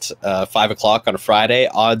at 5 o'clock on a Friday,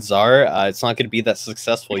 odds are it's not going to be that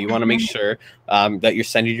successful. You want to make sure that you're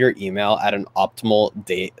sending your email at an optimal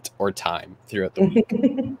date or time throughout the week.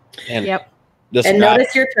 And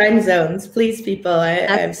notice your time zones, please, people.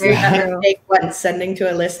 I've seen that mistake once, sending to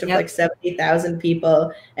a list of like 70,000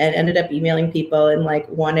 people and ended up emailing people in like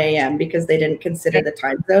 1 a.m. because they didn't consider the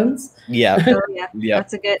time zones. Yeah.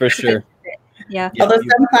 That's a good, for sure. Yeah. Although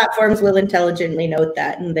some platforms will intelligently note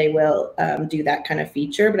that and they will do that kind of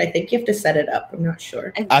feature, but I think you have to set it up. I'm not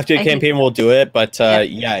sure. ActiveCampaign will do it, but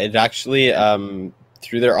yeah, it actually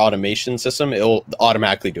through their automation system, it will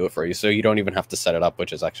automatically do it for you, so you don't even have to set it up,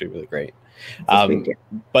 which is actually really great.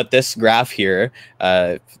 But this graph here,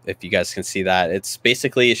 if you guys can see that, it's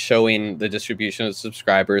basically showing the distribution of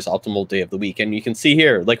subscribers, optimal day of the week, and you can see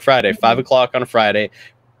here, like Friday, 5 o'clock on a Friday.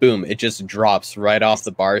 Boom, it just drops right off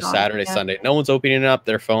the bar. Saturday, Sunday. No one's opening up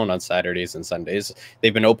their phone on Saturdays and Sundays.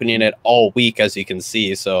 They've been opening it all week, as you can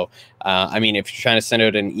see. So, I mean, if you're trying to send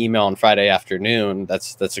out an email on Friday afternoon,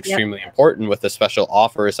 that's extremely important with a special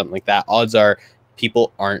offer or something like that. Odds are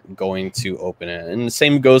people aren't going to open it. And the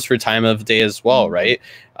same goes for time of day as well, right?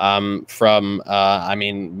 From, I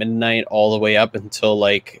mean, midnight all the way up until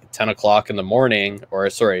like 10 o'clock in the morning, or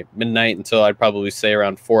sorry, midnight until I'd probably say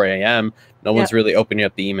around 4 a.m. No one's really opening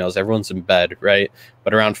up the emails. Everyone's in bed, right?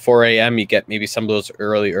 But around 4 a.m., you get maybe some of those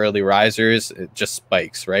early risers. It just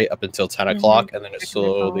spikes, right? Up until 10 o'clock, and then it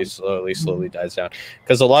slowly dies down.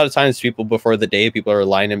 Because a lot of times people before the day, people are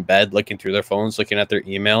lying in bed, looking through their phones, looking at their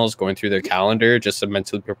emails, going through their calendar, just to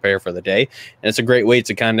mentally prepare for the day. And it's a great way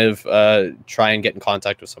to kind of try and get in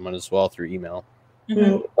contact with someone as well through email.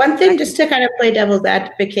 One thing, just to kind of play devil's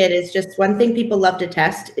advocate, is just one thing people love to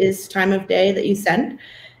test is time of day that you send.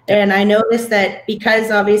 And I noticed that because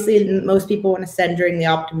obviously most people want to send during the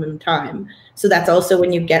optimum time. So that's also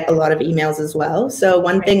when you get a lot of emails as well. So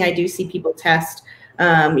one thing I do see people test,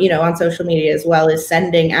 you know, on social media as well, is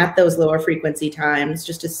sending at those lower frequency times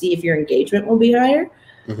just to see if your engagement will be higher.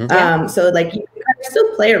 So like you can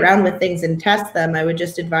still play around with things and test them. I would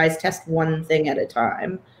just advise test one thing at a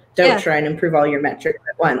time. Don't try and improve all your metrics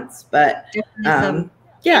at once. But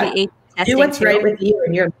yeah, do what's right with you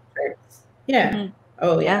and your metrics. Yeah.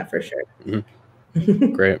 Oh yeah, for sure.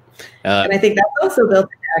 Great. And I think that's also built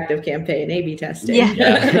into ActiveCampaign, A/B testing.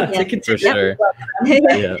 For sure.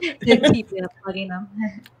 Keep plugging them.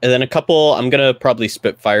 And then a couple, I'm gonna probably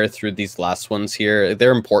spitfire through these last ones here.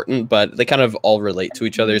 They're important, but they kind of all relate to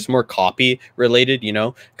each other. It's more copy related, you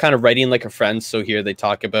know, kind of writing like a friend. So here they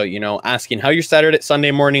talk about, you know, asking how your Sunday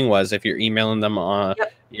morning was if you're emailing them on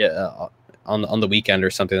on the weekend or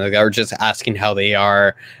something like that, or just asking how they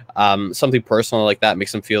are. Something personal like that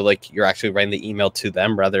makes them feel like you're actually writing the email to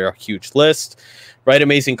them rather a huge list. Write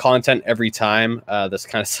amazing content every time. That's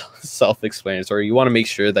kind of self-explanatory. You want to make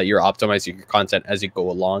sure that you're optimizing your content as you go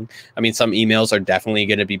along. I mean, some emails are definitely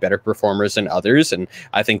going to be better performers than others, and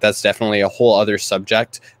I think that's definitely a whole other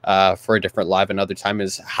subject for a different live another time,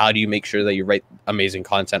 is how do you make sure that you write amazing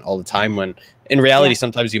content all the time when in reality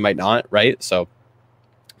sometimes you might not, right? So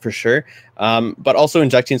for sure. But also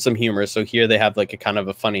injecting some humor. So here they have like a kind of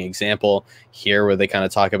a funny example here where they kind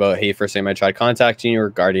of talk about, hey, first time I tried contacting you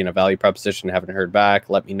regarding a value proposition, haven't heard back,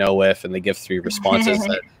 let me know if, and they give 3 responses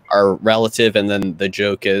that are relative. And then the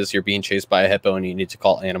joke is you're being chased by a hippo and you need to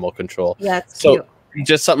call animal control. Yeah, it's cute.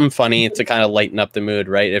 Just something funny to kind of lighten up the mood,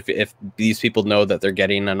 right? If these people know that they're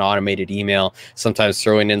getting an automated email, sometimes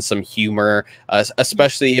throwing in some humor,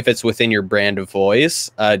 especially if it's within your brand of voice,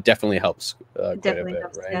 definitely helps. Definitely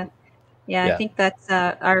helps, right? Yeah, I think that's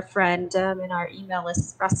our friend in our email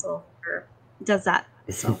list, Russell, does that.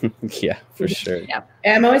 So. Yeah, for sure. Yeah,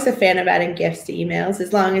 I'm always a fan of adding GIFs to emails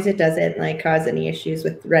as long as it doesn't like cause any issues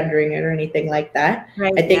with rendering it or anything like that.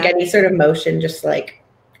 Right, I think any sort of motion just like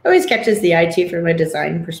always catches the eye too from a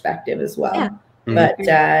design perspective as well. But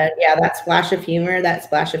yeah, that splash of humor, that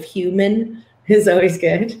splash of human is always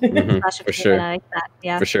good. For sure. Like that.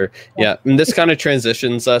 Yeah. For sure. Yeah. And this kind of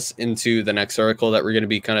transitions us into the next article that we're going to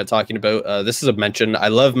be kind of talking about. This is a mention. I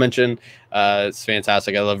love mention. It's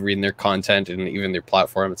fantastic. I love reading their content and even their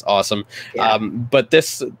platform. It's awesome. Yeah. But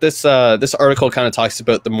this article kind of talks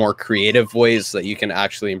about the more creative ways that you can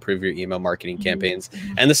actually improve your email marketing campaigns.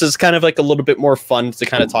 And this is kind of like a little bit more fun to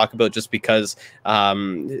kind of talk about just because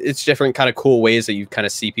it's different kind of cool ways that you kind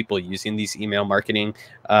of see people using these email marketing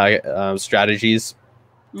strategies.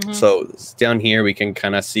 So down here, we can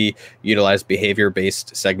kind of see utilize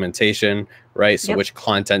behavior-based segmentation, right? So which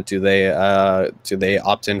content do they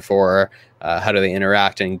opt in for? How do they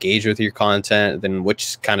interact and engage with your content? Then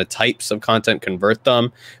which kind of types of content convert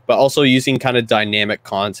them? But also using kind of dynamic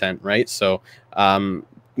content, right? So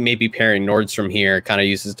maybe pairing Nordstrom here kind of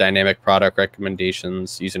uses dynamic product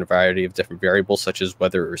recommendations using a variety of different variables such as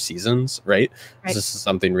weather or seasons, right? This is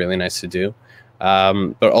something really nice to do.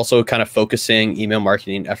 But also kind of focusing email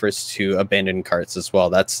marketing efforts to abandoned carts as well.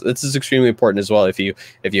 This is extremely important as well. If you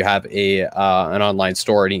have an online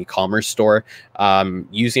store, an e-commerce store,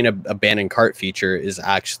 using a abandoned cart feature is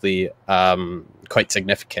actually quite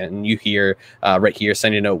significant. And you hear right here,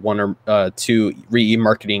 sending out 1 or 2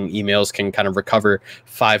 remarketing emails can kind of recover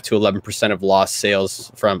 5 to 11% of lost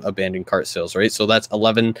sales from abandoned cart sales, right? So that's 5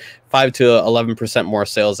 to 11% more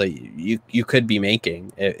sales that you could be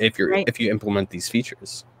making if you implement these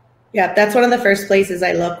features. Yeah, that's one of the first places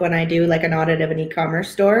I look when I do like an audit of an e-commerce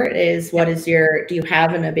store is what is do you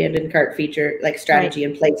have an abandoned cart feature like strategy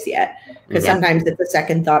in place yet? Because sometimes it's a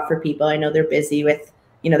second thought for people. I know they're busy with,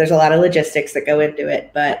 there's a lot of logistics that go into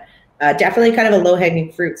it, but definitely kind of a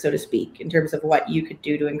low-hanging fruit, so to speak, in terms of what you could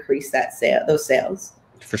do to increase those sales.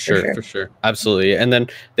 For sure. Absolutely. And then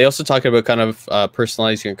they also talk about kind of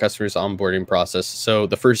personalizing your customers' onboarding process. So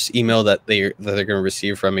the first email that they're going to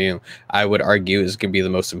receive from you, I would argue, is going to be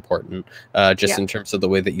the most important, in terms of the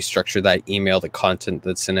way that you structure that email, the content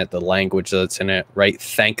that's in it, the language that's in it, right?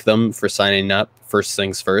 Thank them for signing up. First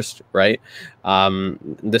things first, right?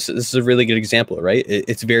 This is a really good example, right?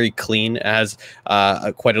 It's very clean. It has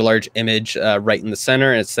quite a large image right in the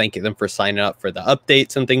center, and it's thanking them for signing up for the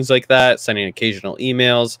updates and things like that, sending occasional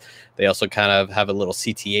emails. They also kind of have a little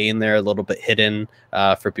CTA in there, a little bit hidden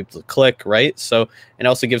for people to click, right? So, and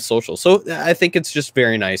also give social. So I think it's just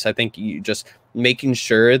very nice. I think you just making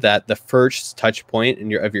sure that the first touch point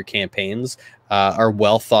of your campaigns are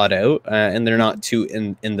well thought out and they're not too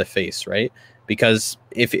in the face, right? Because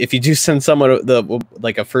if you do send someone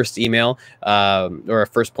like a first email or a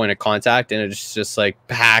first point of contact and it's just like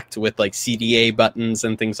packed with like CTA buttons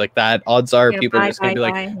and things like that, odds are people are just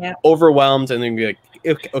gonna be overwhelmed and then be like,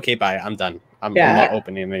 okay, bye, I'm done. I'm not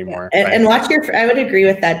opening anymore. And watch I would agree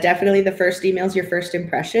with that. Definitely the first email is your first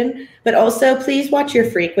impression, but also please watch your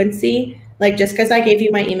frequency. Like just because I gave you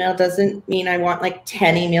my email doesn't mean I want like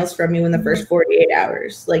 10 emails from you in the first 48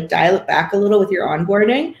 hours. Like dial it back a little with your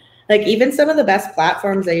onboarding. Like even some of the best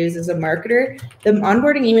platforms I use as a marketer, the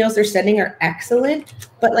onboarding emails they're sending are excellent,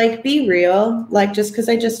 but like be real. Like just because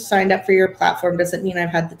I just signed up for your platform doesn't mean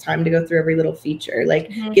I've had the time to go through every little feature. Like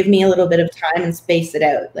give me a little bit of time and space it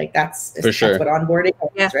out. Like that's what onboarding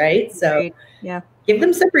is, right? So give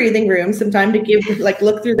them some breathing room, some time to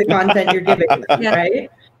look through the content you're giving them, right?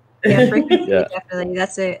 Yeah, definitely.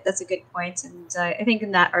 That's a good point. And I think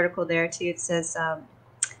in that article there too, it says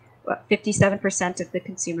 57% of the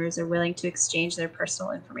consumers are willing to exchange their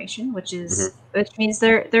personal information, which means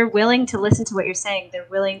they're willing to listen to what you're saying. They're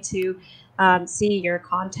willing to see your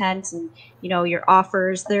content and your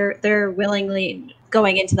offers. They're willingly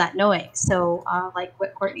going into that knowing. So like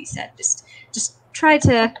what Courtney said, just try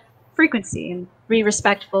to frequency and be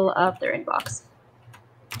respectful of their inbox.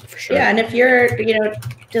 For sure. Yeah, and if you're,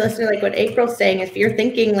 to listen to like what April's saying, if you're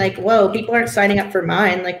thinking like, whoa, people aren't signing up for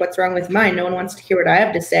mine, like what's wrong with mine? No one wants to hear what I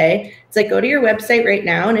have to say. It's like, go to your website right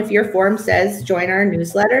now. And if your form says join our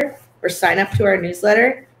newsletter or sign up to our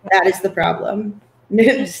newsletter, that is the problem.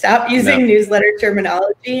 Stop using newsletter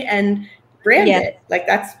terminology and brand it. Like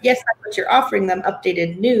that's what you're offering them,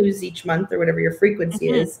 updated news each month or whatever your frequency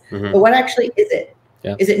is. But what actually is it?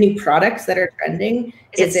 Yeah. Is it new products that are trending?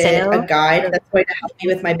 Is it a guide that's going to help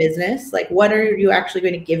me with my business? Like, what are you actually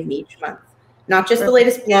going to give me each month? Not just the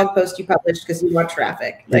latest blog post you published because you want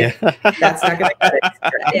traffic. Like, that's not going to cut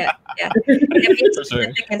it.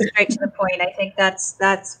 Specific and straight to the point. I think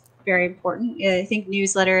that's very important. I think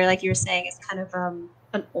newsletter, like you were saying, is kind of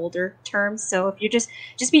an older term. So if you just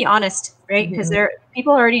be honest, right? Because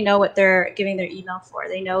people already know what they're giving their email for.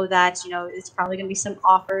 They know that, it's probably going to be some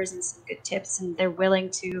offers and some good tips, and they're willing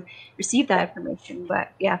to receive that information.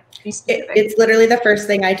 But be specific. It's literally the first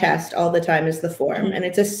thing I test all the time is the form. And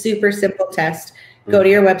it's a super simple test. Go to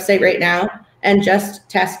your website right now and just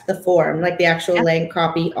test the form, like the actual link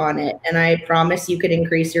copy on it. And I promise you could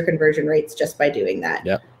increase your conversion rates just by doing that.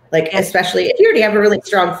 Yeah. Like, especially if you already have a really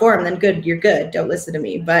strong form, then good, you're good. Don't listen to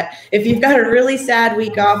me. But if you've got a really sad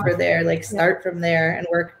week offer there, like start from there and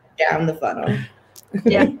work down the funnel.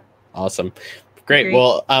 Awesome. Great.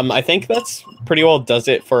 Well, I think that's pretty well does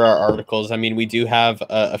it for our articles. I mean, we do have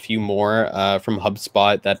a few more from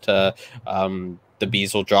HubSpot that the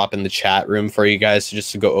bees will drop in the chat room for you guys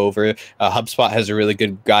just to go over. HubSpot has a really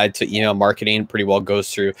good guide to email marketing, pretty well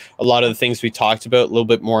goes through a lot of the things we talked about a little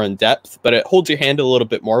bit more in depth, but it holds your hand a little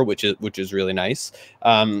bit more, which is really nice.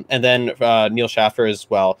 And then Neil Schaffer as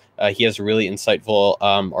well. He has a really insightful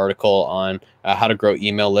article on how to grow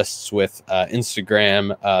email lists with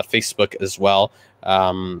Instagram, Facebook as well.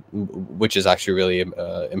 Which is actually really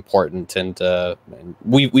important, and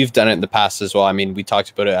we've done it in the past as well. I mean, we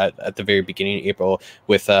talked about it at the very beginning of April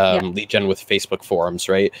with lead gen with Facebook forums,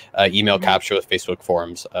 right? Email capture with Facebook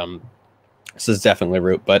forums. This is definitely a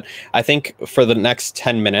route, but I think for the next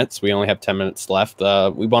 10 minutes, we only have 10 minutes left.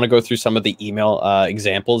 We want to go through some of the email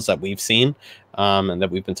examples that we've seen and that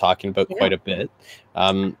we've been talking about quite a bit.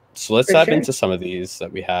 So let's dive into some of these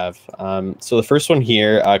that we have. So the first one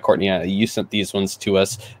here, Courtney, you sent these ones to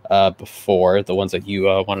us before, the ones that you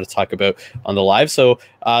wanted to talk about on the live. So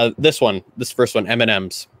this first one,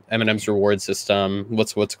 M&M's reward system.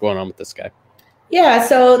 What's going on with this guy? Yeah,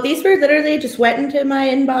 so these were literally just went into my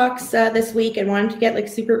inbox this week and wanted to get like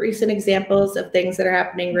super recent examples of things that are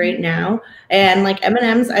happening right now. And like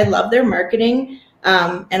M&M's, I love their marketing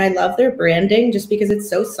and I love their branding just because it's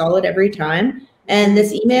so solid every time. And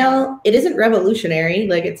this email, it isn't revolutionary.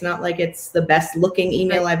 Like it's not like it's the best looking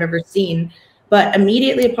email I've ever seen. But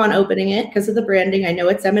immediately upon opening it, because of the branding, I know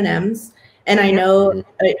it's M&M's. And I know,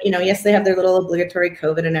 yes, they have their little obligatory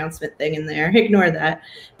COVID announcement thing in there. Ignore that.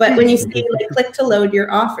 But when you see like click to load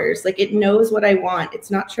your offers, like it knows what I want. It's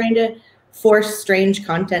not trying to force strange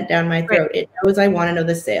content down my throat. It knows I want to know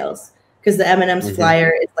the sales because the M&M's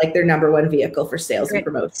flyer is like their #1 vehicle for sales and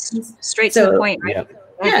promotions. Straight to the point, right?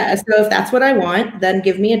 Yeah. So if that's what I want, then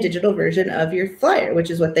give me a digital version of your flyer, which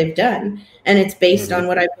is what they've done. And it's based on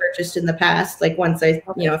what I've purchased in the past. Like once I,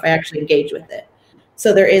 if I actually engage with it.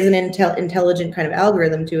 So there is an intelligent kind of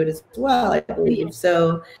algorithm to it as well, I believe.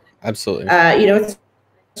 So absolutely, it's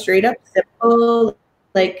straight up simple.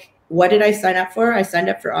 Like, what did I sign up for? I signed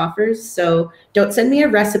up for offers. So don't send me a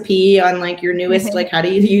recipe on like your newest, like how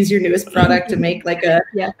do you use your newest product to make like a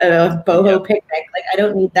boho picnic? Like I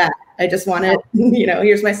don't need that. I just want it,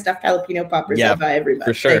 here's my stuffed jalapeno poppers that buy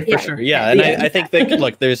everybody. For sure. Yeah. And I think that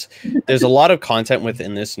look, there's a lot of content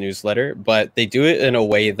within this newsletter, but they do it in a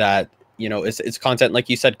way that it's content,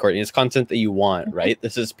 like you said, Courtney, it's content that you want, right?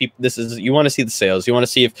 This is you want to see the sales. You want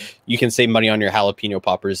to see if you can save money on your jalapeno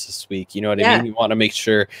poppers this week. You know what I mean? You want to make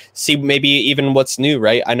sure, see maybe even what's new,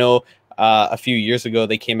 right? I know a few years ago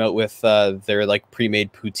they came out with their like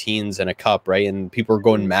pre-made poutines in a cup, right? And people were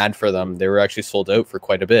going mad for them. They were actually sold out for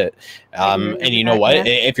quite a bit. And you know what?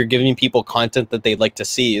 If you're giving people content that they'd like to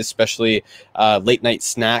see, especially late night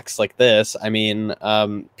snacks like this, I mean,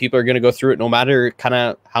 people are going to go through it no matter kind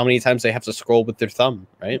of how many times they have to scroll with their thumb,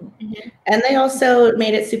 right? And they also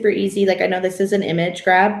made it super easy. Like I know this is an image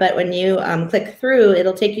grab, but when you click through,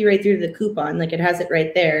 it'll take you right through the coupon. Like it has it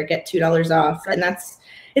right there, get $2 off. And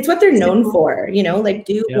it's what they're known for, like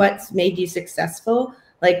do what's made you successful.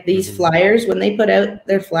 Like these flyers, when they put out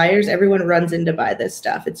their flyers, everyone runs in to buy this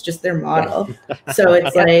stuff. It's just their model. So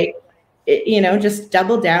it's like, just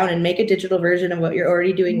double down and make a digital version of what you're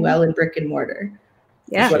already doing well in brick and mortar.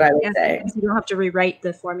 Yeah, that's what I would say. You don't have to rewrite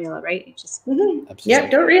the formula, right? You just don't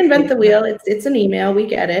reinvent the wheel. It's an email. We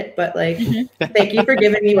get it, but like, thank you for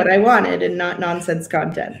giving me what I wanted and not nonsense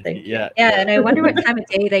content. Thank you. Yeah, and I wonder what time of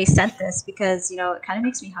day they sent this because it kind of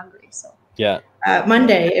makes me hungry. So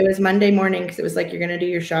Monday. It was Monday morning because it was like you're gonna do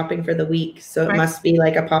your shopping for the week, so it must be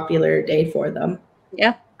like a popular day for them.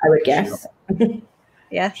 Yeah, I would guess.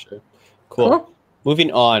 Yeah. Sure. Cool.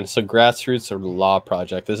 Moving on, so Grassroots or Law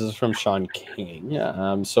Project. This is from Sean King.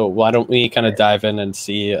 So why don't we kind of dive in and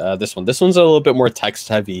see this one? This one's a little bit more text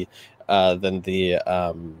heavy than the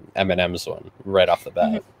M&M's one right off the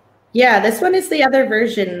bat. Yeah, this one is the other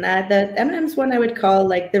version. The M&M's one I would call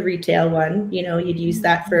like the retail one. You'd use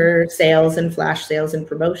that for sales and flash sales and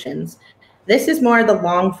promotions. This is more the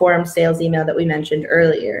long form sales email that we mentioned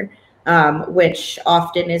earlier, which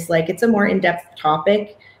often is like it's a more in-depth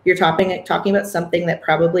topic. You're talking about something that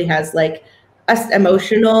probably has like a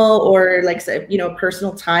emotional or like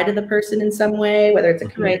personal tie to the person in some way, whether it's a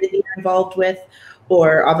community that you're involved with,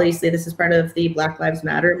 or obviously this is part of the Black Lives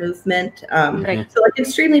Matter movement. So like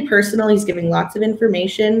extremely personal. He's giving lots of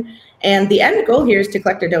information, and the end goal here is to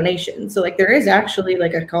collect a donation. So like there is actually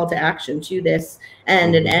like a call to action to this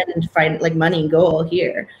and an end find like money goal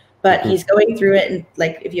here. But he's going through it, and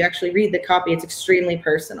like if you actually read the copy, it's extremely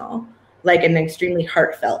personal. Like an extremely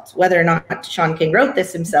heartfelt. Whether or not Sean King wrote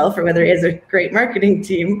this himself or whether he has a great marketing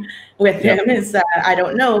team with him is I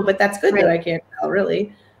don't know, but that's good that I can't tell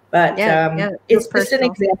really. But it's just an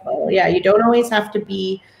example. Yeah, you don't always have to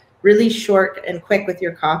be really short and quick with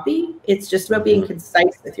your copy. It's just about being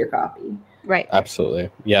concise with your copy. Right.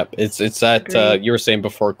 Absolutely. Yep. It's that you were saying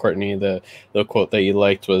before, Courtney, the quote that you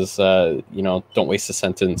liked was don't waste a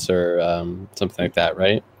sentence or something like that,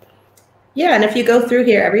 right? Yeah, and if you go through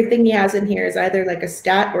here, everything he has in here is either like a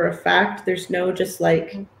stat or a fact. There's no just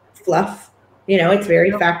like fluff. It's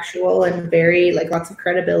very factual and very like lots of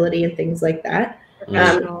credibility and things like that.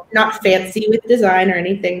 Not fancy with design or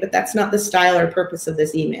anything, but that's not the style or purpose of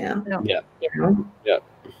this email. No.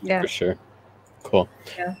 Yeah, for sure. Cool.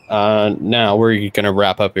 Now we're gonna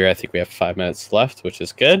wrap up here. I think we have 5 minutes left, which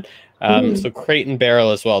is good. So Crate and Barrel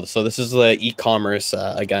as well. So this is the e-commerce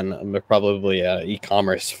again, probably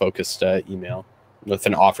e-commerce focused email. with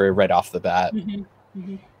an offer right off the bat.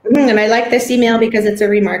 And I like this email because it's a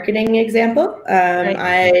remarketing example.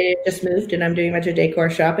 I just moved and I'm doing a bunch of decor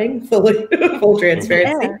shopping, full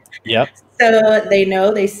transparency. Yep. So they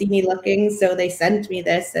know, they see me looking, so they sent me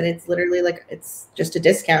this, and it's literally like, it's just a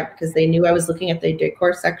discount because they knew I was looking at the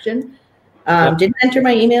decor section. Didn't enter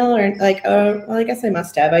my email, or like, well, I guess I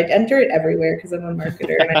must have. I'd enter it everywhere because I'm a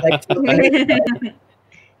marketer and I like to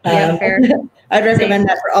I'd recommend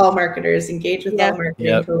that for all marketers. Engage with all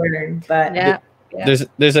marketing to learn. But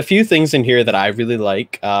there's a few things in here that I really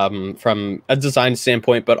like from a design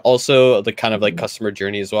standpoint, but also the kind of like customer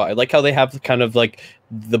journey as well. I like how they have kind of like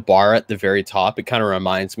the bar at the very top. It kind of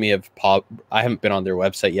reminds me of I haven't been on their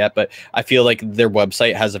website yet, but I feel like their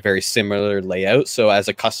website has a very similar layout. So as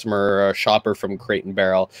a customer or a shopper from Crate and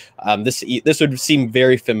Barrel, this would seem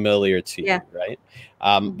very familiar to you, right?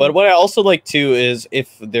 But what I also like too is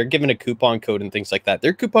if they're given a coupon code and things like that,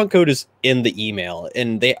 their coupon code is in the email,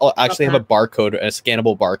 and they actually have a barcode, a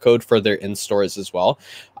scannable barcode for their in-stores as well.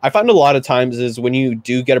 I find a lot of times is when you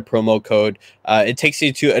do get a promo code, it takes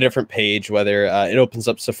you to a different page, whether it opens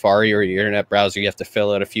up Safari or your internet browser. You have to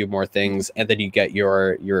fill out a few more things, and then you get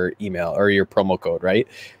your email or your promo code, right?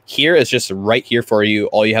 Here is just right here for you.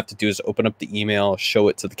 All you have to do is open up the email, show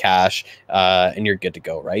it to the cache, and you're good to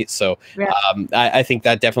go, right? So I think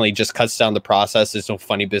that definitely just cuts down the process. There's no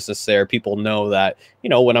funny business there. People know that, you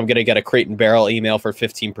know, when I'm going to get a Crate and Barrel email for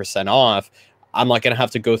 15% off, I'm not going to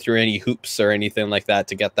have to go through any hoops or anything like that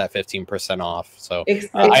to get that 15% off. So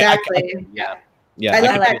exactly. Yeah, I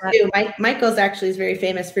like that too. Michael's actually is very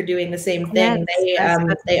famous for doing the same thing.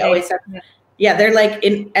 They always have, they're like,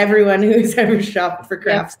 in everyone who's ever shopped for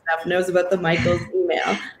craft stuff knows about the Michael's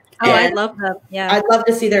email. I love them. Yeah, I'd love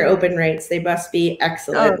to see their open rates. They must be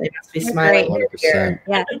excellent. They must be smiling.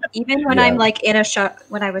 Yeah, even when I'm like in a shop,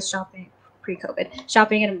 when I was shopping pre-COVID,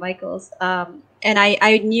 shopping at Michael's, and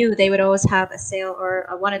I knew they would always have a sale or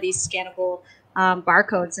one of these scannable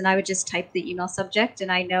barcodes, and I would just type the email subject,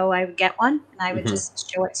 and I know I would get one, and I would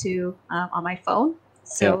just show it to on my phone.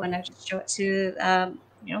 So and I just show it to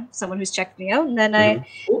you know, someone who's checked me out, and then I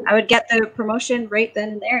would get the promotion right then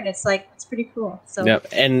and there, and it's like, it's pretty cool. So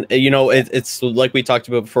and you know, it's like we talked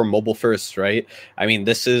about before, mobile first, right? I mean,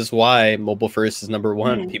 this is why mobile first is number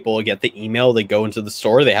one. People get the email, they go into the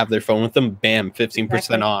store, they have their phone with them, bam,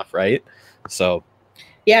 15% off, right? So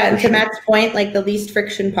and to Matt's point, like the least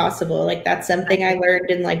friction possible. Like that's something I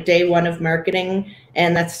learned in like day one of marketing,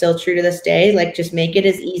 and that's still true to this day. Like just make it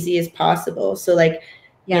as easy as possible. So like,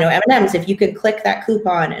 you know, M&Ms, if you can click that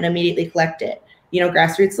coupon and immediately collect it. You know,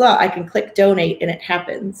 Grassroots Law, I can click donate and it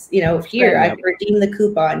happens. You know, here I can redeem the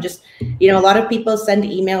coupon. Just, you know, a lot of people send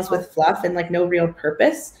emails with fluff and like no real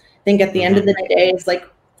purpose. I think at the end of the day, it's like,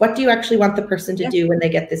 what do you actually want the person to do when they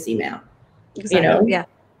get this email? Exactly. You know?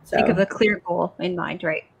 So. Think of a clear goal in mind,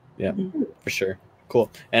 right? Yeah, for sure. Cool.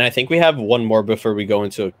 And I think we have one more before we go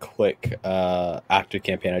into a quick active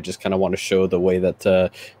campaign. I just kind of want to show the way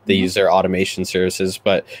that they use their automation services.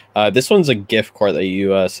 But this one's a gift card that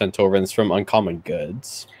you sent over, and it's from Uncommon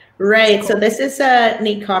Goods. Right. Cool. So this is an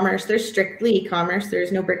e-commerce. They're strictly e-commerce.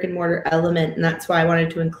 There's no brick and mortar element, and that's why I wanted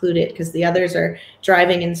to include it, because the others are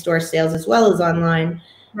driving in-store sales as well as online.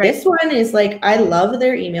 Right. This one is like, I love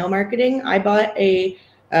their email marketing. I bought a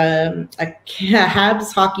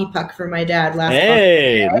Habs hockey puck for my dad last month.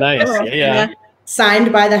 Hey, nice. Yeah.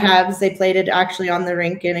 Signed by the Habs. They played it actually on the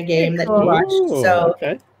rink in a game that he watched. So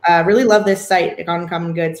really love this site,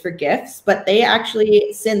 Uncommon Goods, for gifts. But they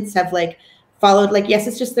actually since have like followed, like, yes,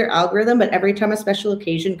 it's just their algorithm, but every time a special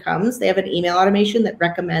occasion comes, they have an email automation that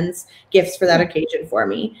recommends gifts for that occasion for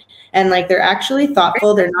me. And like, they're actually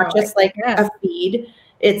thoughtful. They're not just like a feed.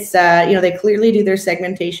 It's, you know, they clearly do their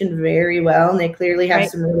segmentation very well, and they clearly have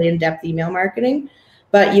some really in-depth email marketing.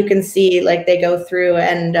 But you can see, like, they go through,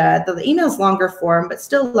 and the email's longer form, but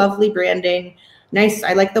still lovely branding. Nice.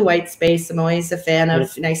 I like the white space. I'm always a fan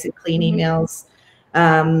of nice and clean emails.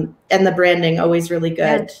 And the branding, always really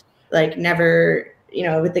good. Like, never, you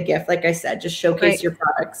know, with the gift, like I said, just showcase your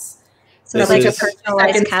products. So it's like a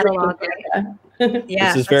personalized catalog.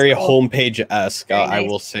 This is very cool. Homepage-esque. I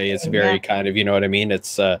will say it's very kind of, you know what I mean?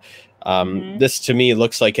 It's this to me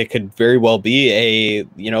looks like it could very well be a,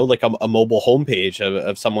 you know, like a mobile homepage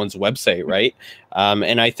of someone's website, right?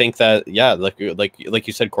 And I think that, yeah, like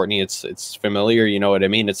you said, Courtney, it's familiar, you know what I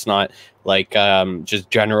mean? It's not like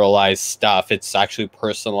just generalized stuff. It's actually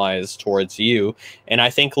personalized towards you. And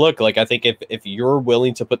I think, look, like, I think if you're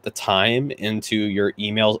willing to put the time into your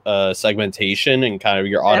email segmentation and kind of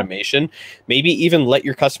your automation, maybe even let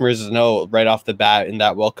your customers know right off the bat in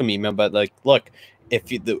that welcome email, but like, look, if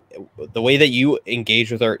the way that you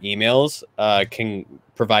engage with our emails can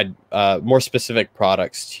provide more specific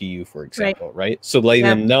products to you, for example, right? So letting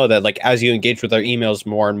them know that, like, as you engage with our emails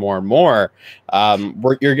more and more and more,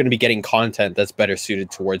 you're going to be getting content that's better suited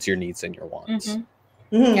towards your needs and your wants.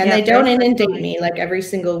 And they don't inundate me like every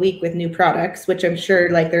single week with new products, which I'm sure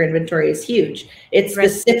like their inventory is huge. It's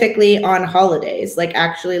specifically on holidays. Like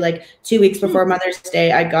actually like 2 weeks before Mother's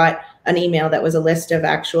Day, I got an email that was a list of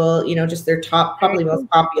actual, you know, just their top, probably most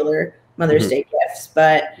popular Mother's Day gifts.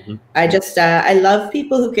 But I just, I love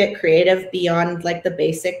people who get creative beyond like the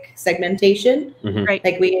basic segmentation.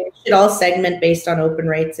 Like we should all segment based on open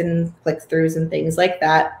rates and click-throughs and things like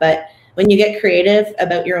that. But when you get creative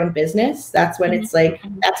about your own business, that's when it's like,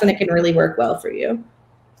 that's when it can really work well for you.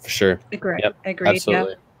 For sure. Agreed.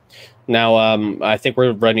 Absolutely. Now, I think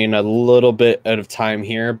we're running a little bit out of time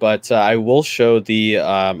here, but I will show the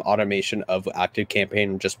automation of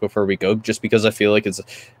ActiveCampaign just before we go, just because I feel like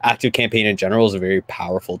ActiveCampaign in general is a very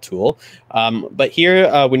powerful tool. But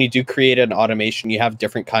here, when you do create an automation, you have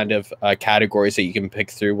different kind of categories that you can pick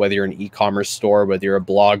through, whether you're an e-commerce store, whether you're a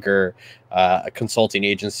blogger, a consulting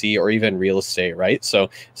agency, or even real estate, right? So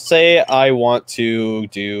say I want to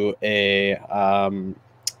do a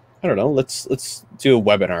I don't know, let's do a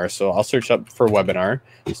webinar. So I'll search up for webinar.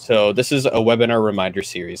 So this is a webinar reminder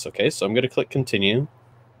series. Okay, so I'm going to click continue.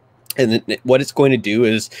 And then what it's going to do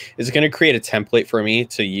is it's going to create a template for me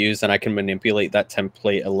to use, and I can manipulate that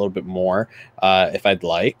template a little bit more if I'd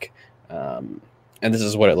like. And this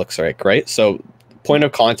is what it looks like, right? So point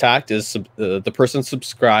of contact is the person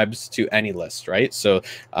subscribes to any list, right? So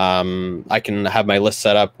I can have my list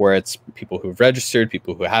set up where it's people who've registered,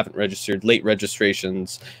 people who haven't registered, late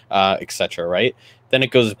registrations, etc., right? Then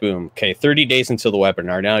it goes boom. Okay, 30 days until the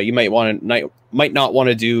webinar. Now you might not want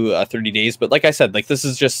to do 30 days, but like I said, like this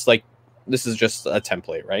is just a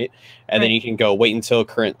template, right? And then you can go wait until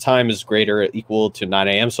current time is greater or equal to 9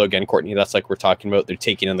 a.m. So again, Courtney, that's like we're talking about. They're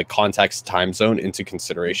taking in the context time zone into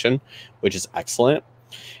consideration, which is excellent.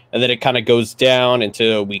 And then it kind of goes down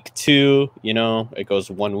into week 2. You know, it goes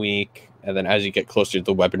 1 week. And then as you get closer to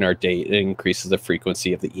the webinar date, it increases the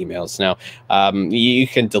frequency of the emails. Now, you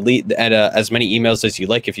can delete as many emails as you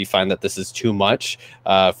like. If you find that this is too much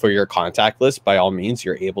for your contact list, by all means,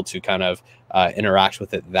 you're able to kind of interact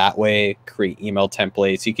with it that way, create email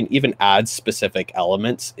templates. You can even add specific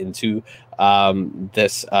elements into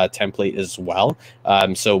this template as well.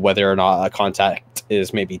 So whether or not a contact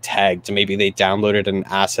is maybe tagged, maybe they downloaded an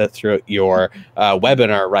asset throughout your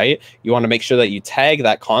webinar, right? You want to make sure that you tag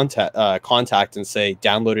that contact and say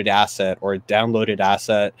downloaded asset or downloaded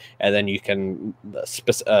asset, and then you can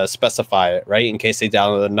specify it, right? In case they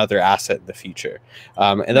download another asset in the future.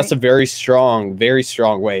 And that's a very strong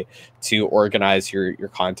way to organize your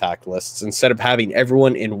contact lists. Instead of having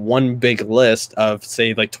everyone in one big list of,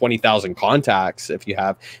 say, like 20,000 contacts, if you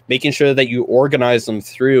have, making sure that you organize them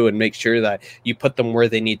through and make sure that you put them where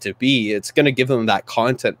they need to be. It's going to give them that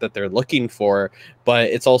content that they're looking for, but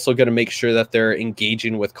it's also going to make sure that they're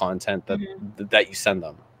engaging with content that you send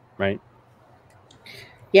them, right?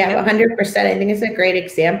 Yeah, 100%. I think it's a great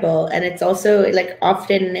example. And it's also like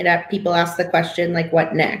often people ask the question, like,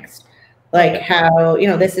 what next? Like how, you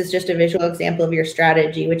know, this is just a visual example of your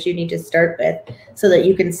strategy, which you need to start with so that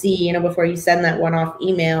you can see, you know, before you send that one-off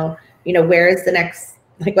email, you know, where is the next,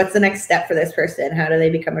 like, what's the next step for this person? How do they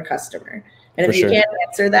become a customer? And if you can't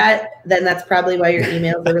answer that, then that's probably why your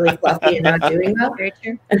emails are really fluffy and not doing well. Very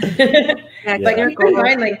true. Like you can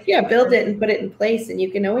find, like, build it and put it in place, and you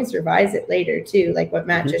can always revise it later too. Like what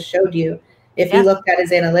Matt just showed you. If you looked at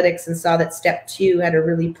his analytics and saw that step 2 had a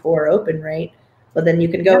really poor open rate, well, then you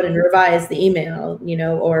can go in and revise the email, you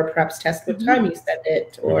know, or perhaps test what time you send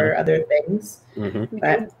it or other things.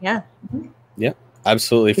 But, yeah,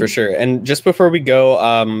 absolutely, for sure. And just before we go,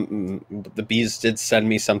 the bees did send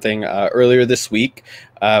me something earlier this week.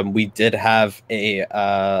 We did have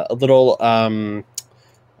a little,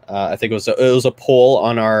 I think it was a poll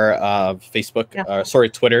on our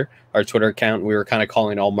Facebook, Twitter. Our Twitter account. We were kind of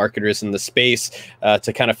calling all marketers in the space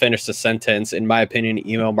to kind of finish the sentence. In my opinion,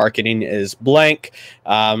 email marketing is blank.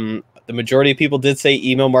 The majority of people did say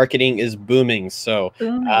email marketing is booming. So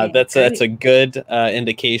that's a good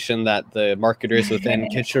indication that the marketers within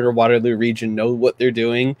Kitchener-Waterloo region know what they're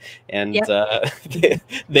doing. And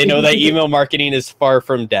they know that email marketing is far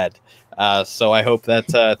from dead. So I hope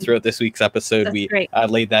that throughout this week's episode, we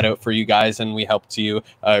laid that out for you guys, and we helped you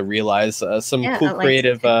realize some cool,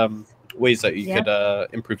 creative ways that you could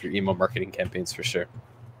improve your email marketing campaigns for sure.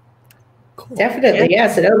 Cool. Definitely,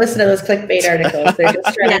 yeah. So don't listen to those clickbait articles. They're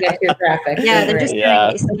just trying to get your traffic. Yeah, they're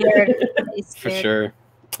just for sure.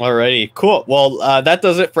 Alrighty, cool. Well, that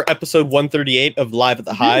does it for episode 138 of Live at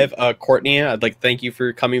the Hive. Courtney, I'd like to thank you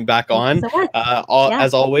for coming back on.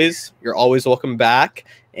 As always, you're always welcome back.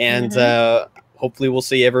 And hopefully we'll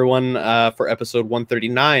see everyone for episode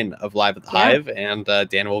 139 of Live at the Hive. And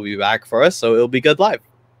Dan will be back for us, so it'll be good live.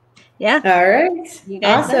 Yeah. All right.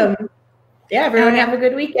 Awesome. Yeah, everyone have a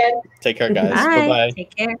good weekend. Take care, guys. Bye-bye.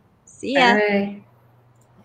 Take care. See ya. Bye.